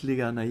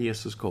oförvitliga när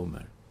Jesus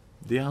kommer.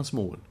 Det är hans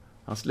mål.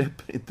 Han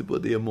släpper inte på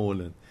det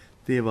målet.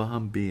 Det är vad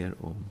han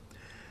ber om.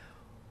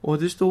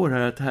 Och det står här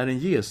att Herren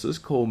Jesus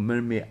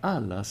kommer med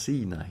alla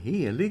sina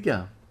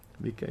heliga.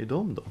 Vilka är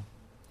de då?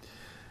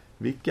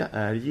 Vilka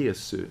är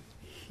Jesu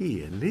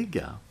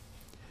heliga?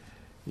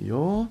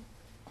 Ja,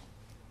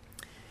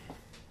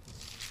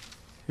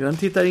 när man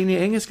tittar in i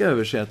engelska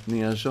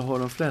översättningar så har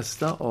de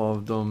flesta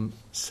av dem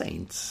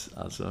saints.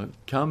 Alltså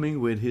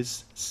coming with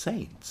his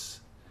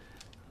saints.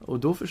 Och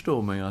då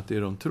förstår man ju att det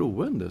är de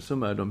troende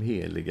som är de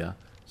heliga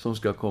som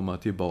ska komma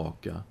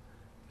tillbaka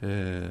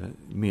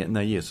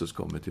när Jesus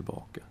kommer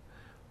tillbaka.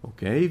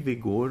 Okej, vi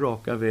går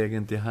raka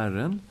vägen till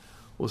Herren.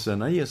 Och sen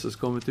när Jesus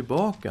kommer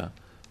tillbaka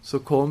så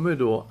kommer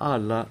då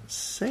alla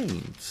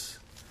saints.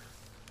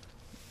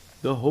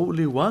 The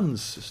holy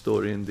ones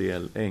står i en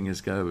del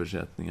engelska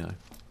översättningar.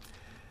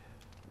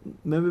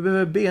 Men vi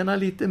behöver bena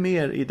lite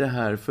mer i det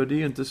här, för det är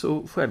ju inte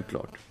så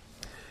självklart.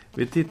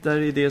 Vi tittar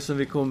i det som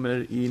vi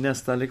kommer i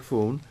nästa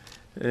lektion,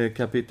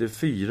 kapitel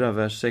 4,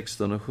 vers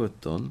 16 och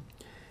 17.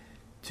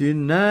 Ty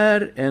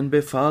när en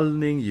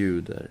befallning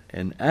ljuder,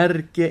 en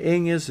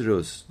ärkeängels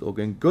röst och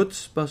en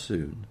Guds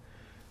basun,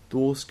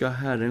 då ska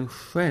Herren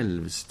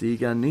själv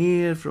stiga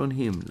ner från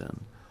himlen.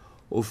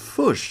 Och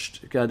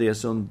först ska det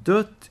som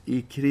dött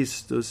i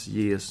Kristus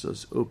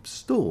Jesus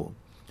uppstå.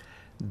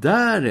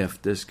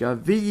 Därefter ska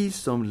vi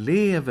som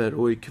lever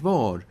och är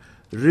kvar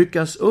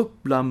ryckas upp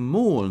bland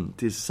moln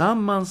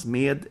tillsammans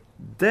med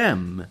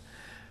dem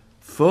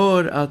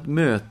för att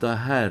möta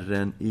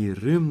Herren i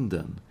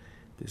rymden.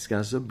 Det ska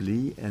alltså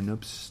bli en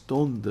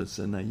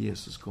uppståndelse när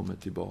Jesus kommer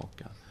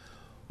tillbaka.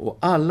 Och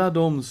alla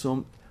de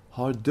som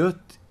har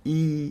dött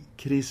i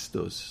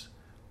Kristus,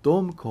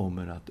 de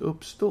kommer att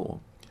uppstå.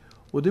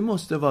 Och det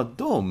måste vara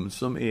de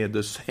som är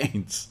the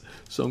saints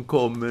som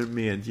kommer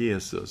med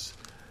Jesus.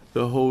 The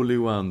holy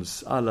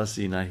ones, alla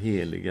sina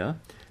heliga.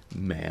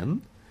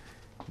 Men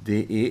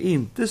det är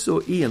inte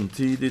så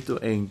entydigt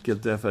och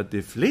enkelt, därför att det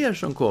är fler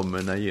som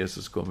kommer när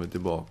Jesus kommer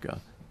tillbaka,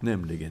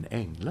 nämligen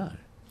änglar.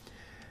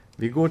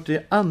 Vi går till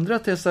andra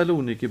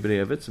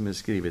Thessalonikerbrevet som är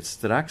skrivet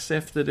strax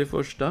efter det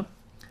första,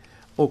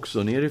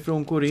 också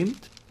nerifrån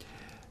Korint.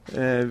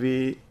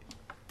 Vi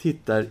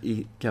tittar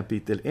i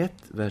kapitel 1,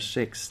 vers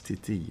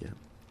 6-10.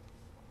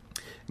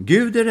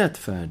 Gud är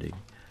rättfärdig.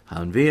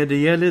 Han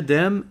vedergäller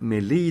dem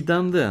med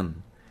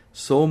lidanden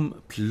som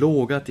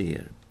plågat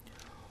er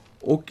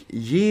och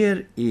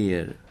ger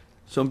er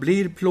som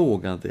blir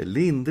plågade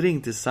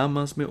lindring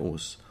tillsammans med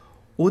oss.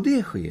 Och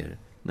det sker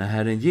när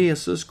Herren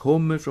Jesus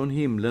kommer från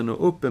himlen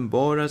och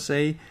uppenbarar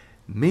sig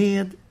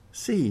med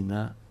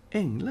sina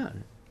änglar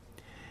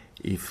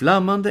i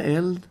flammande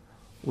eld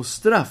och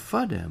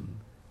straffar dem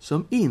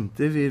som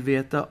inte vill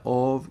veta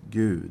av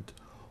Gud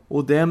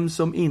och dem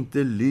som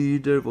inte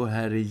lyder vår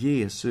Herre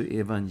Jesu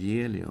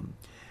evangelium.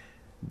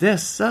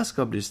 Dessa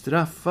ska bli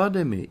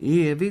straffade med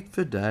evigt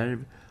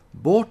fördärv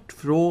bort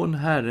från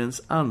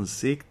Herrens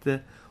ansikte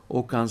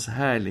och hans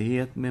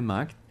härlighet med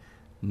makt,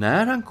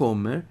 när han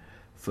kommer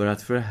för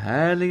att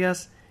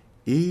förhärligas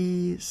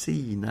i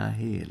sina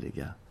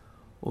heliga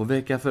och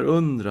väcka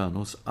förundran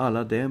hos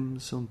alla dem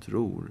som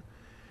tror.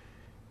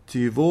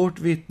 Ty vårt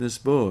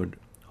vittnesbörd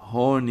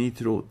har ni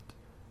trott,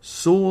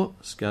 så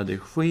ska det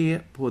ske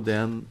på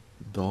den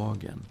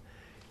dagen.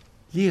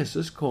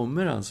 Jesus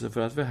kommer alltså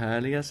för att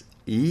förhärligas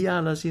i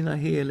alla sina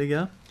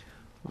heliga.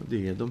 Och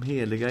det är de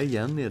heliga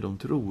igen, är de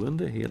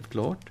troende, helt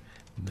klart.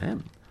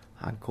 Men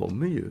han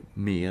kommer ju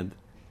med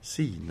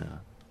sina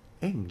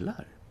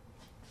änglar.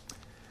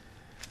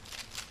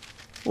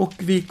 Och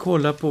vi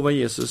kollar på vad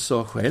Jesus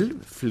sa själv.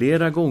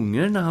 Flera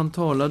gånger när han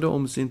talade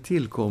om sin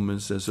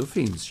tillkommelse så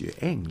finns ju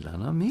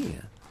änglarna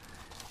med.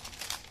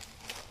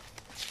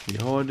 Vi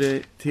har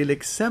det till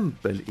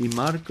exempel i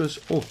Markus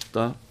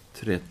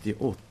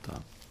 8:38.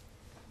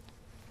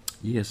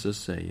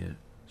 Jesus säger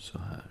så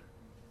här: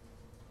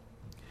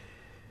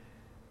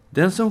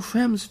 den som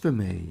skäms för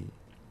mig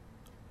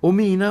och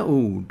mina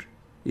ord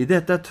i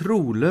detta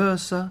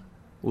trolösa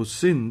och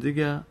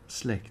syndiga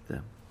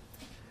släkte.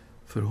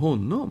 För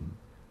honom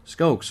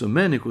ska också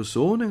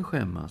människosonen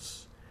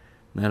skämmas,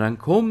 när han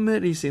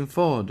kommer i sin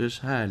faders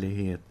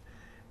härlighet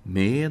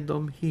med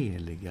de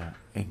heliga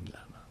änglarna.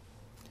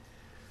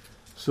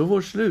 Så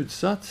vår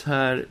slutsats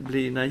här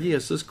blir, när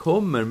Jesus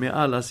kommer med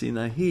alla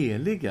sina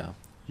heliga,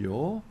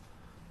 ja,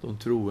 de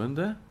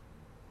troende,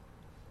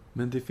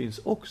 men det finns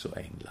också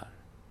änglar.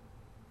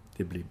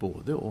 Det blir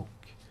både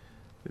och.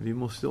 Vi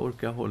måste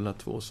orka hålla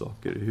två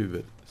saker i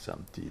huvudet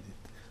samtidigt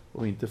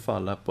och inte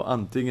falla på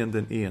antingen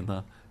den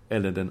ena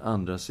eller den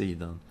andra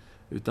sidan,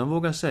 utan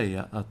våga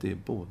säga att det är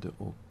både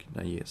och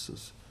när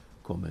Jesus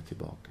kommer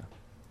tillbaka.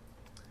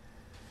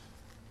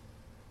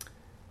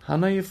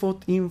 Han har ju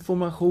fått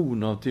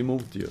information av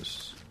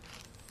Timoteus.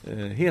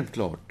 Helt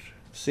klart.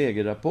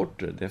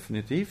 Segerrapporter,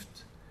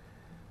 definitivt.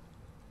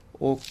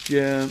 Och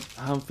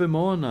han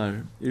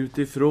förmanar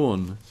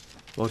utifrån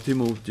vad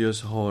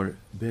Timoteus har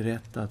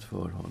berättat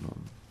för honom.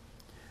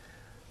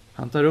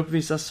 Han tar upp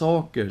vissa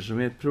saker som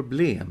är ett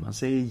problem. Han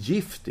säger: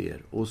 gift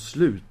er och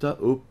sluta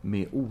upp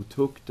med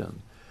otukten.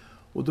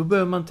 Och då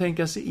bör man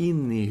tänka sig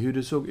in i hur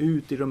det såg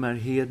ut i de här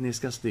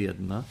hedniska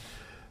städerna.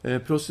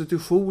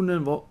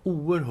 Prostitutionen var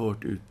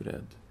oerhört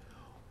utbredd.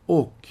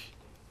 Och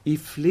i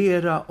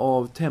flera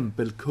av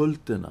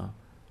tempelkulterna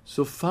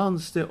så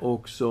fanns det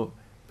också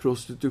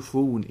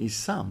prostitution i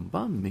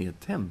samband med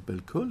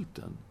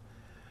tempelkulten.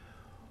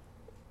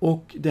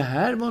 Och det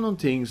här var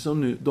någonting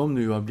som de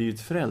nu har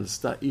blivit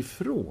frälsta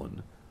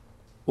ifrån.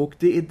 Och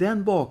det är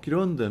den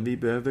bakgrunden vi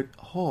behöver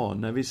ha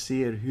när vi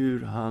ser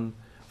hur han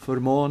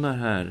förmanar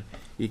här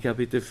i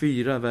kapitel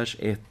 4, vers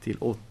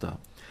 1-8.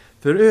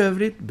 För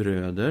övrigt,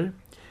 bröder,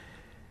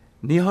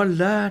 ni har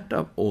lärt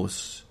av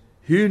oss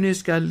hur ni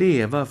ska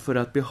leva för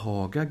att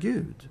behaga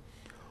Gud.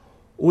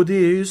 Och det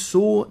är ju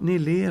så ni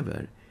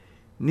lever.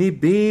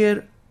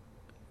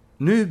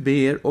 Nu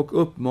ber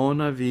och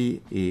uppmanar vi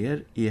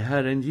er i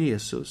Herren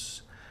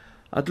Jesus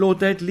att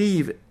låta ert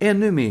liv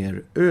ännu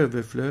mer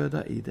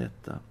överflöda i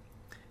detta.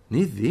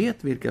 Ni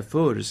vet vilka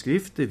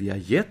föreskrifter vi har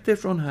gett er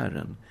från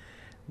Herren.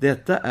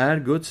 Detta är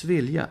Guds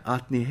vilja,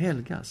 att ni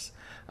helgas,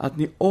 att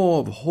ni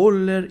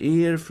avhåller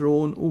er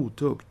från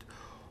otukt,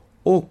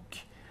 och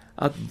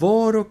att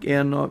var och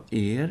en av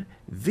er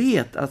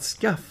vet att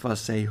skaffa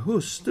sig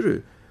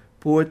hustru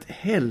på ett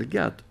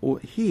helgat och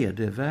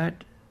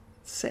hedervärt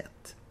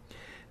sätt.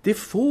 Det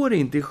får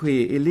inte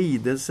ske i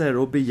lidelser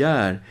och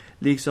begär,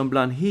 liksom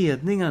bland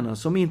hedningarna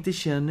som inte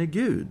känner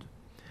Gud,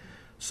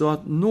 så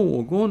att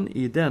någon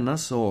i denna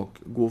sak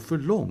går för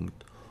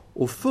långt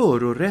och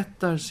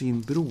förorättar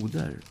sin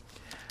broder.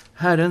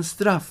 Herren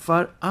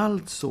straffar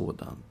allt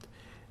sådant.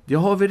 Det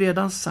har vi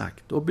redan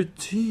sagt och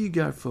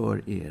betygar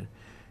för er.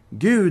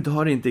 Gud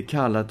har inte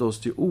kallat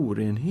oss till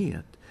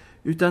orenhet,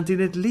 utan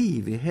till ett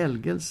liv i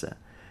helgelse.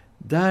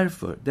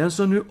 Därför, den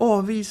som nu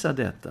avvisar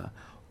detta,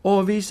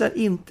 avvisar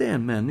inte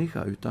en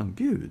människa utan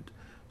Gud,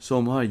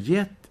 som har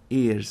gett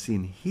er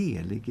sin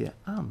helige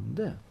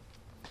ande.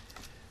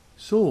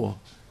 Så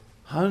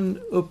han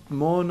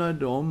uppmanar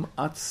dem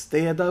att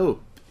städa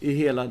upp i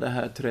hela det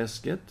här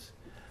träsket,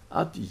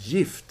 att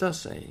gifta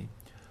sig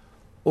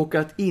och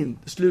att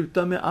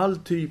sluta med all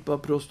typ av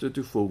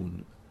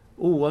prostitution,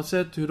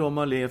 oavsett hur de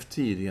har levt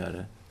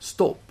tidigare.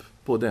 Stopp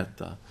på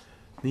detta.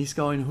 Ni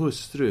ska ha en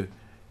hustru,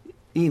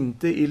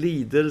 inte i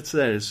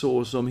lidelser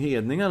så som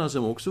hedningarna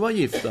som också var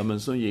gifta men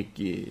som gick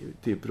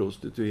till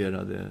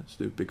prostituerade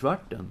stup i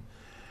kvarten.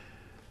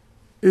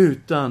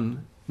 Utan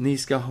ni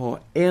ska ha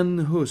en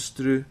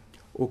hustru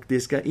och det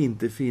ska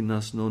inte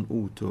finnas någon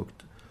otukt.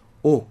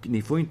 Och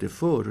ni får inte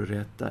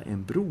förorätta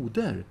en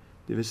broder.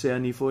 Det vill säga,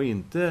 ni får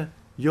inte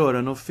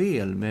göra något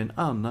fel med en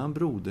annan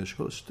broders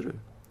hustru.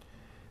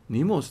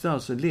 Ni måste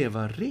alltså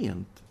leva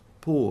rent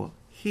på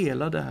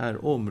hela det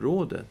här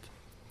området.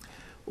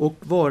 Och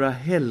vara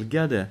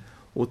helgade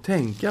och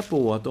tänka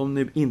på att om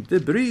ni inte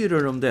bryr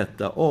er om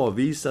detta,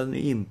 avvisar ni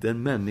inte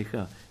en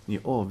människa. Ni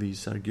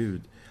avvisar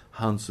Gud,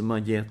 han som har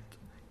gett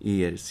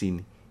er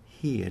sin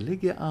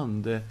helige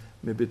ande,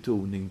 med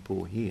betoning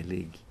på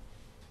helig.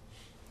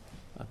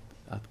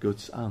 Att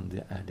Guds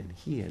ande är den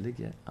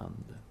helige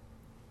ande.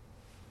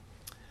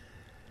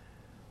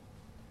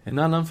 En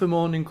annan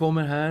förmaning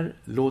kommer här.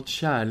 Låt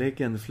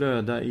kärleken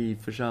flöda i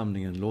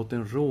församlingen. Låt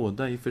den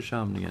råda i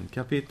församlingen.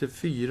 Kapitel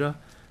 4,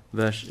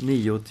 vers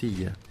 9 och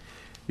 10.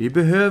 Vi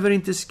behöver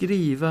inte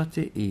skriva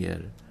till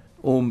er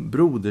om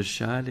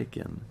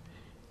broderskärleken.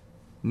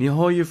 Ni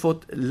har ju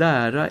fått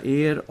lära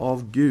er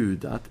av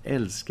Gud att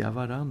älska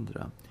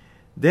varandra.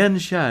 Den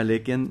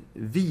kärleken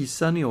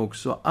visar ni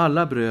också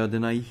alla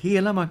bröderna i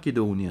hela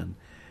Makedonien.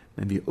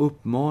 Men vi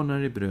uppmanar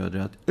er bröder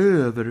att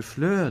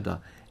överflöda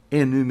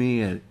ännu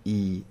mer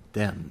i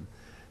den.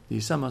 Det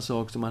är samma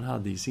sak som man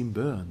hade i sin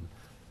bön.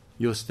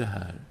 Just det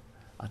här.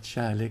 Att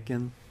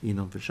kärleken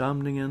inom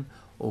församlingen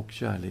och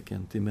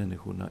kärleken till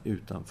människorna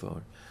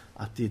utanför.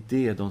 Att det är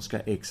det de ska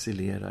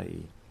excellera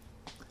i.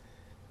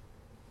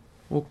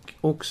 Och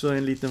också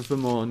en liten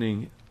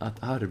förmaning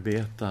att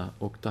arbeta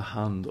och ta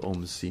hand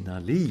om sina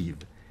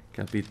liv.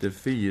 Kapitel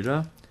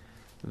 4,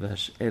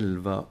 vers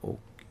 11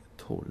 och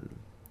 12.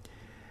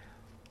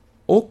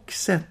 och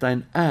sätta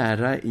en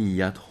ära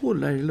i att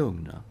hålla er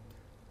lugna.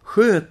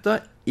 Sköta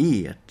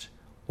ert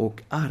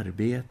och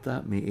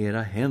arbeta med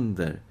era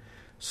händer,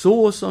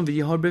 så som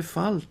vi har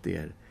befallt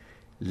er.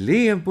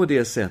 Lev på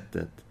det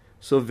sättet,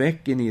 så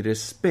väcker ni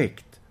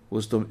respekt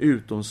hos de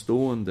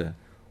utomstående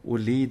och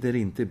lider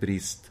inte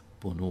brist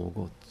på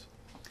något.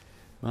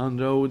 Med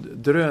andra ord,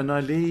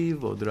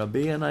 drönarliv och dra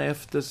bena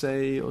efter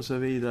sig och så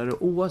vidare,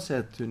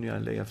 oavsett hur ni har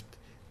levt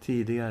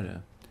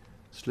tidigare.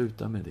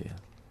 Sluta med det.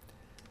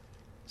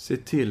 Se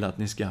till att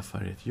ni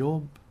skaffar ett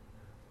jobb,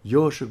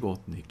 gör så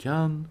gott ni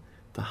kan,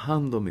 ta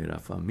hand om era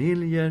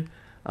familjer,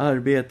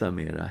 arbeta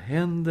med era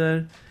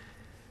händer.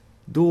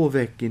 Då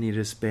väcker ni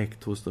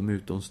respekt hos de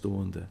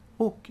utomstående.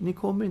 Och ni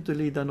kommer inte att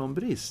lida någon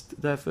brist,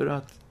 därför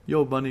att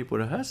jobbar ni på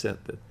det här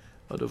sättet,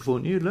 ja, då får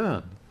ni ju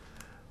lön.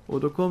 Och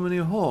då kommer ni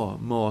ha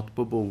mat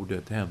på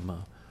bordet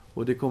hemma.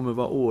 Och det kommer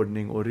vara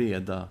ordning och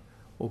reda.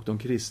 Och de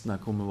kristna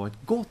kommer vara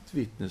ett gott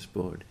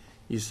vittnesbörd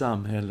i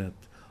samhället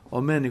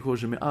av människor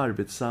som är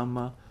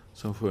arbetsamma,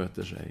 som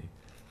sköter sig.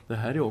 Det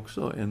här är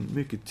också en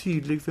mycket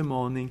tydlig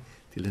förmaning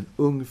till en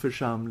ung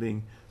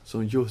församling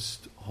som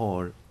just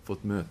har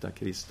fått möta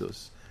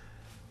Kristus.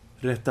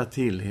 Rätta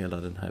till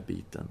hela den här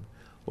biten.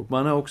 Och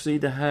man har också i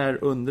det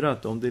här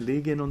undrat om det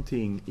ligger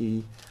någonting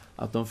i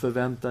att de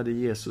förväntade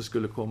Jesus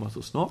skulle komma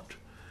så snart.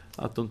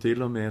 Att de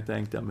till och med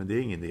tänkte, ja, men det är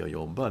ingen idé att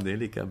jobba, det är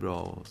lika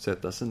bra att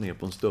sätta sig ner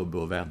på en stubbe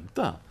och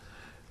vänta.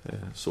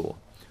 Så.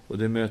 Och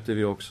det möter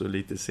vi också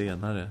lite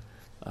senare,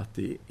 att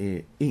det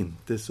är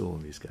inte så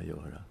vi ska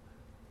göra.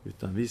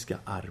 Utan vi ska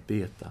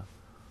arbeta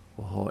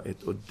och ha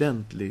ett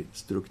ordentlig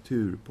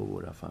struktur på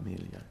våra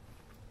familjer.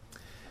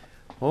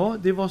 Ja,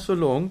 det var så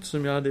långt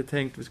som jag hade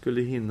tänkt vi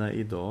skulle hinna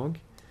idag.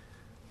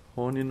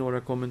 Har ni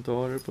några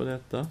kommentarer på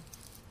detta?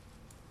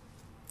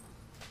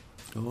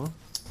 Ja.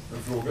 En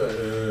fråga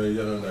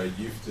gällande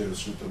gifter och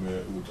sluta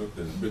med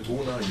otukten.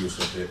 Betonar han just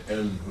att det är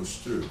en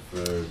hustru?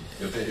 För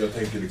jag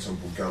tänker liksom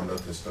på i Gamla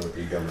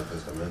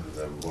testamentet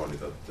där det var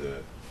vanligt att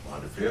man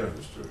hade flera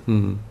hustrur.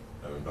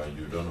 Även bland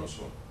judarna och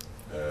så.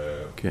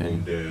 Okay.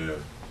 Om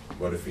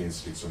vad det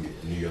finns liksom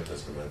i Nya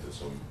testamentet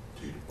som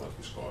tyder på att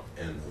vi ska ha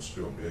en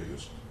hustru, om det är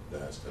just det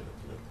här stället.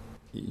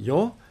 Eller?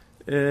 Ja,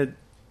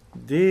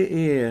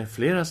 det är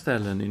flera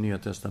ställen i Nya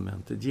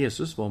testamentet.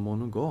 Jesus var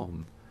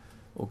monogam.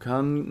 Och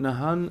när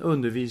han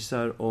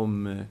undervisar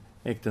om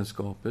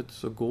äktenskapet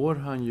så går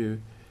han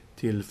ju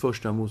till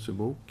Första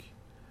Mosebok.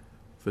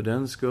 För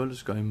den skull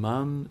ska en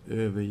man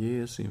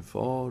överge sin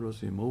far och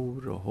sin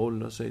mor och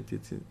hålla sig till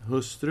sin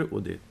hustru,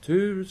 och det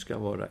tur ska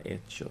vara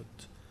ett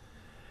kött.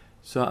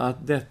 Så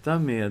att detta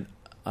med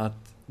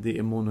att det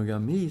är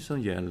monogami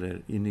som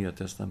gäller i Nya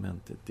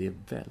testamentet, det är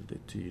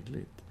väldigt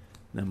tydligt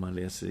när man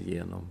läser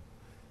igenom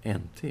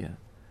NT.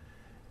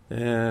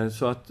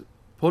 Så att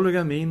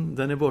polygamin,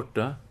 den är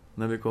borta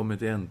när vi kommer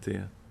till NT.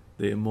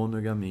 Det är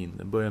monogamin.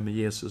 Den börjar med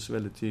Jesus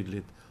väldigt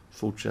tydligt,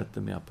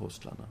 fortsätter med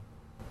apostlarna.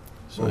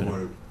 Så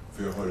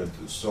för jag hörde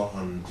inte, sa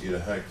han i det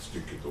här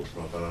stycket då,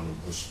 pratade han om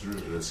hustru,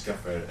 eller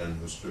skaffa er en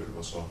hustru,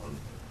 vad sa han?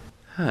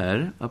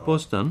 Här,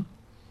 aposteln,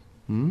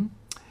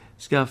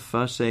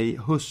 skaffa sig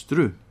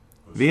hustru.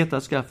 Vet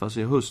att skaffa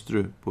sig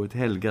hustru på ett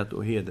helgat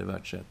och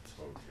hedervärt sätt.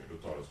 Okej,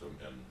 då talas det om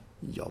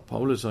en. Ja,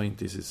 Paulus sa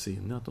inte i sitt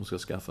sinne att de ska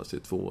skaffa sig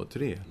 2 och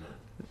 3.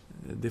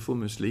 Nej. Det får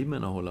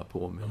muslimerna hålla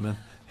på med, men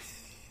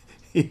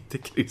inte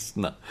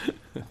kristna.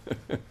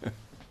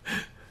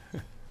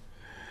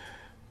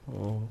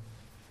 Ja.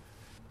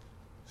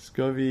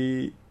 Ska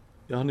vi...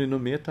 Har ni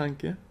någon mer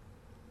tanke?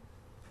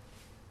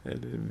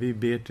 Eller vi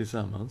ber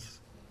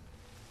tillsammans.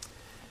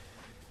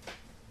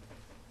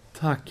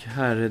 Tack,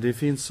 Herre. Det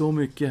finns så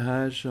mycket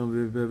här som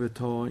vi behöver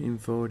ta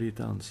inför ditt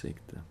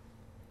ansikte.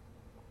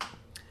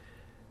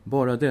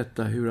 Bara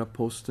detta hur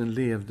aposteln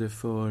levde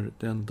för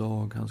den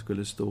dag han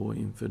skulle stå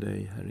inför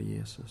dig, Herre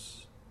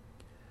Jesus.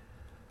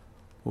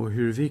 Och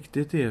hur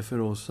viktigt det är för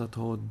oss att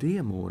ha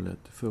det målet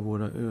för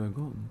våra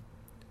ögon.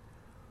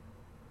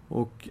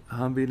 Och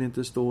han ville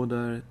inte stå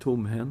där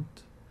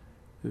tomhänt,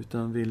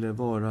 utan ville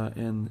vara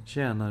en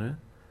tjänare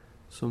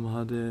som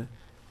hade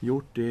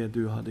gjort det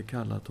du hade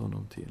kallat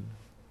honom till.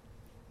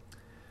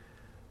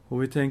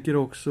 Och vi tänker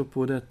också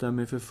på detta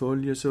med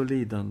förföljelse och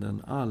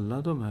lidanden.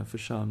 Alla de här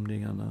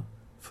församlingarna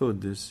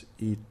föddes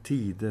i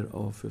tider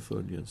av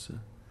förföljelse.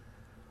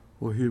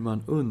 Och hur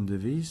man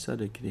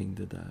undervisade kring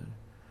det där.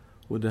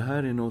 Och det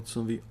här är något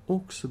som vi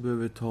också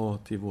behöver ta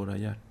till våra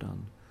hjärtan.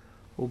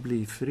 Och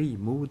bli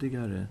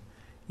frimodigare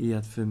i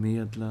att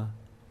förmedla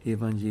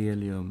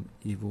evangelium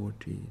i vår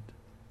tid.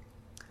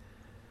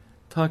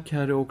 Tack,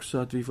 Herre, också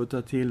att vi får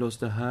ta till oss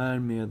det här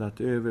med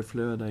att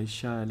överflöda i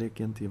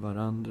kärleken till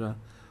varandra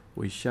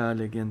och i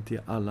kärleken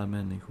till alla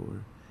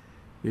människor.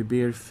 Vi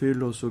ber,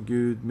 fyll oss, och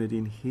Gud, med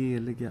din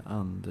helige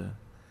ande,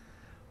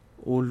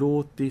 och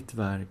låt ditt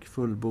verk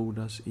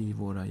fullbordas i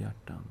våra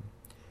hjärtan.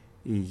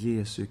 I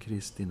Jesu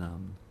Kristi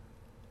namn.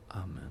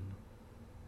 Amen.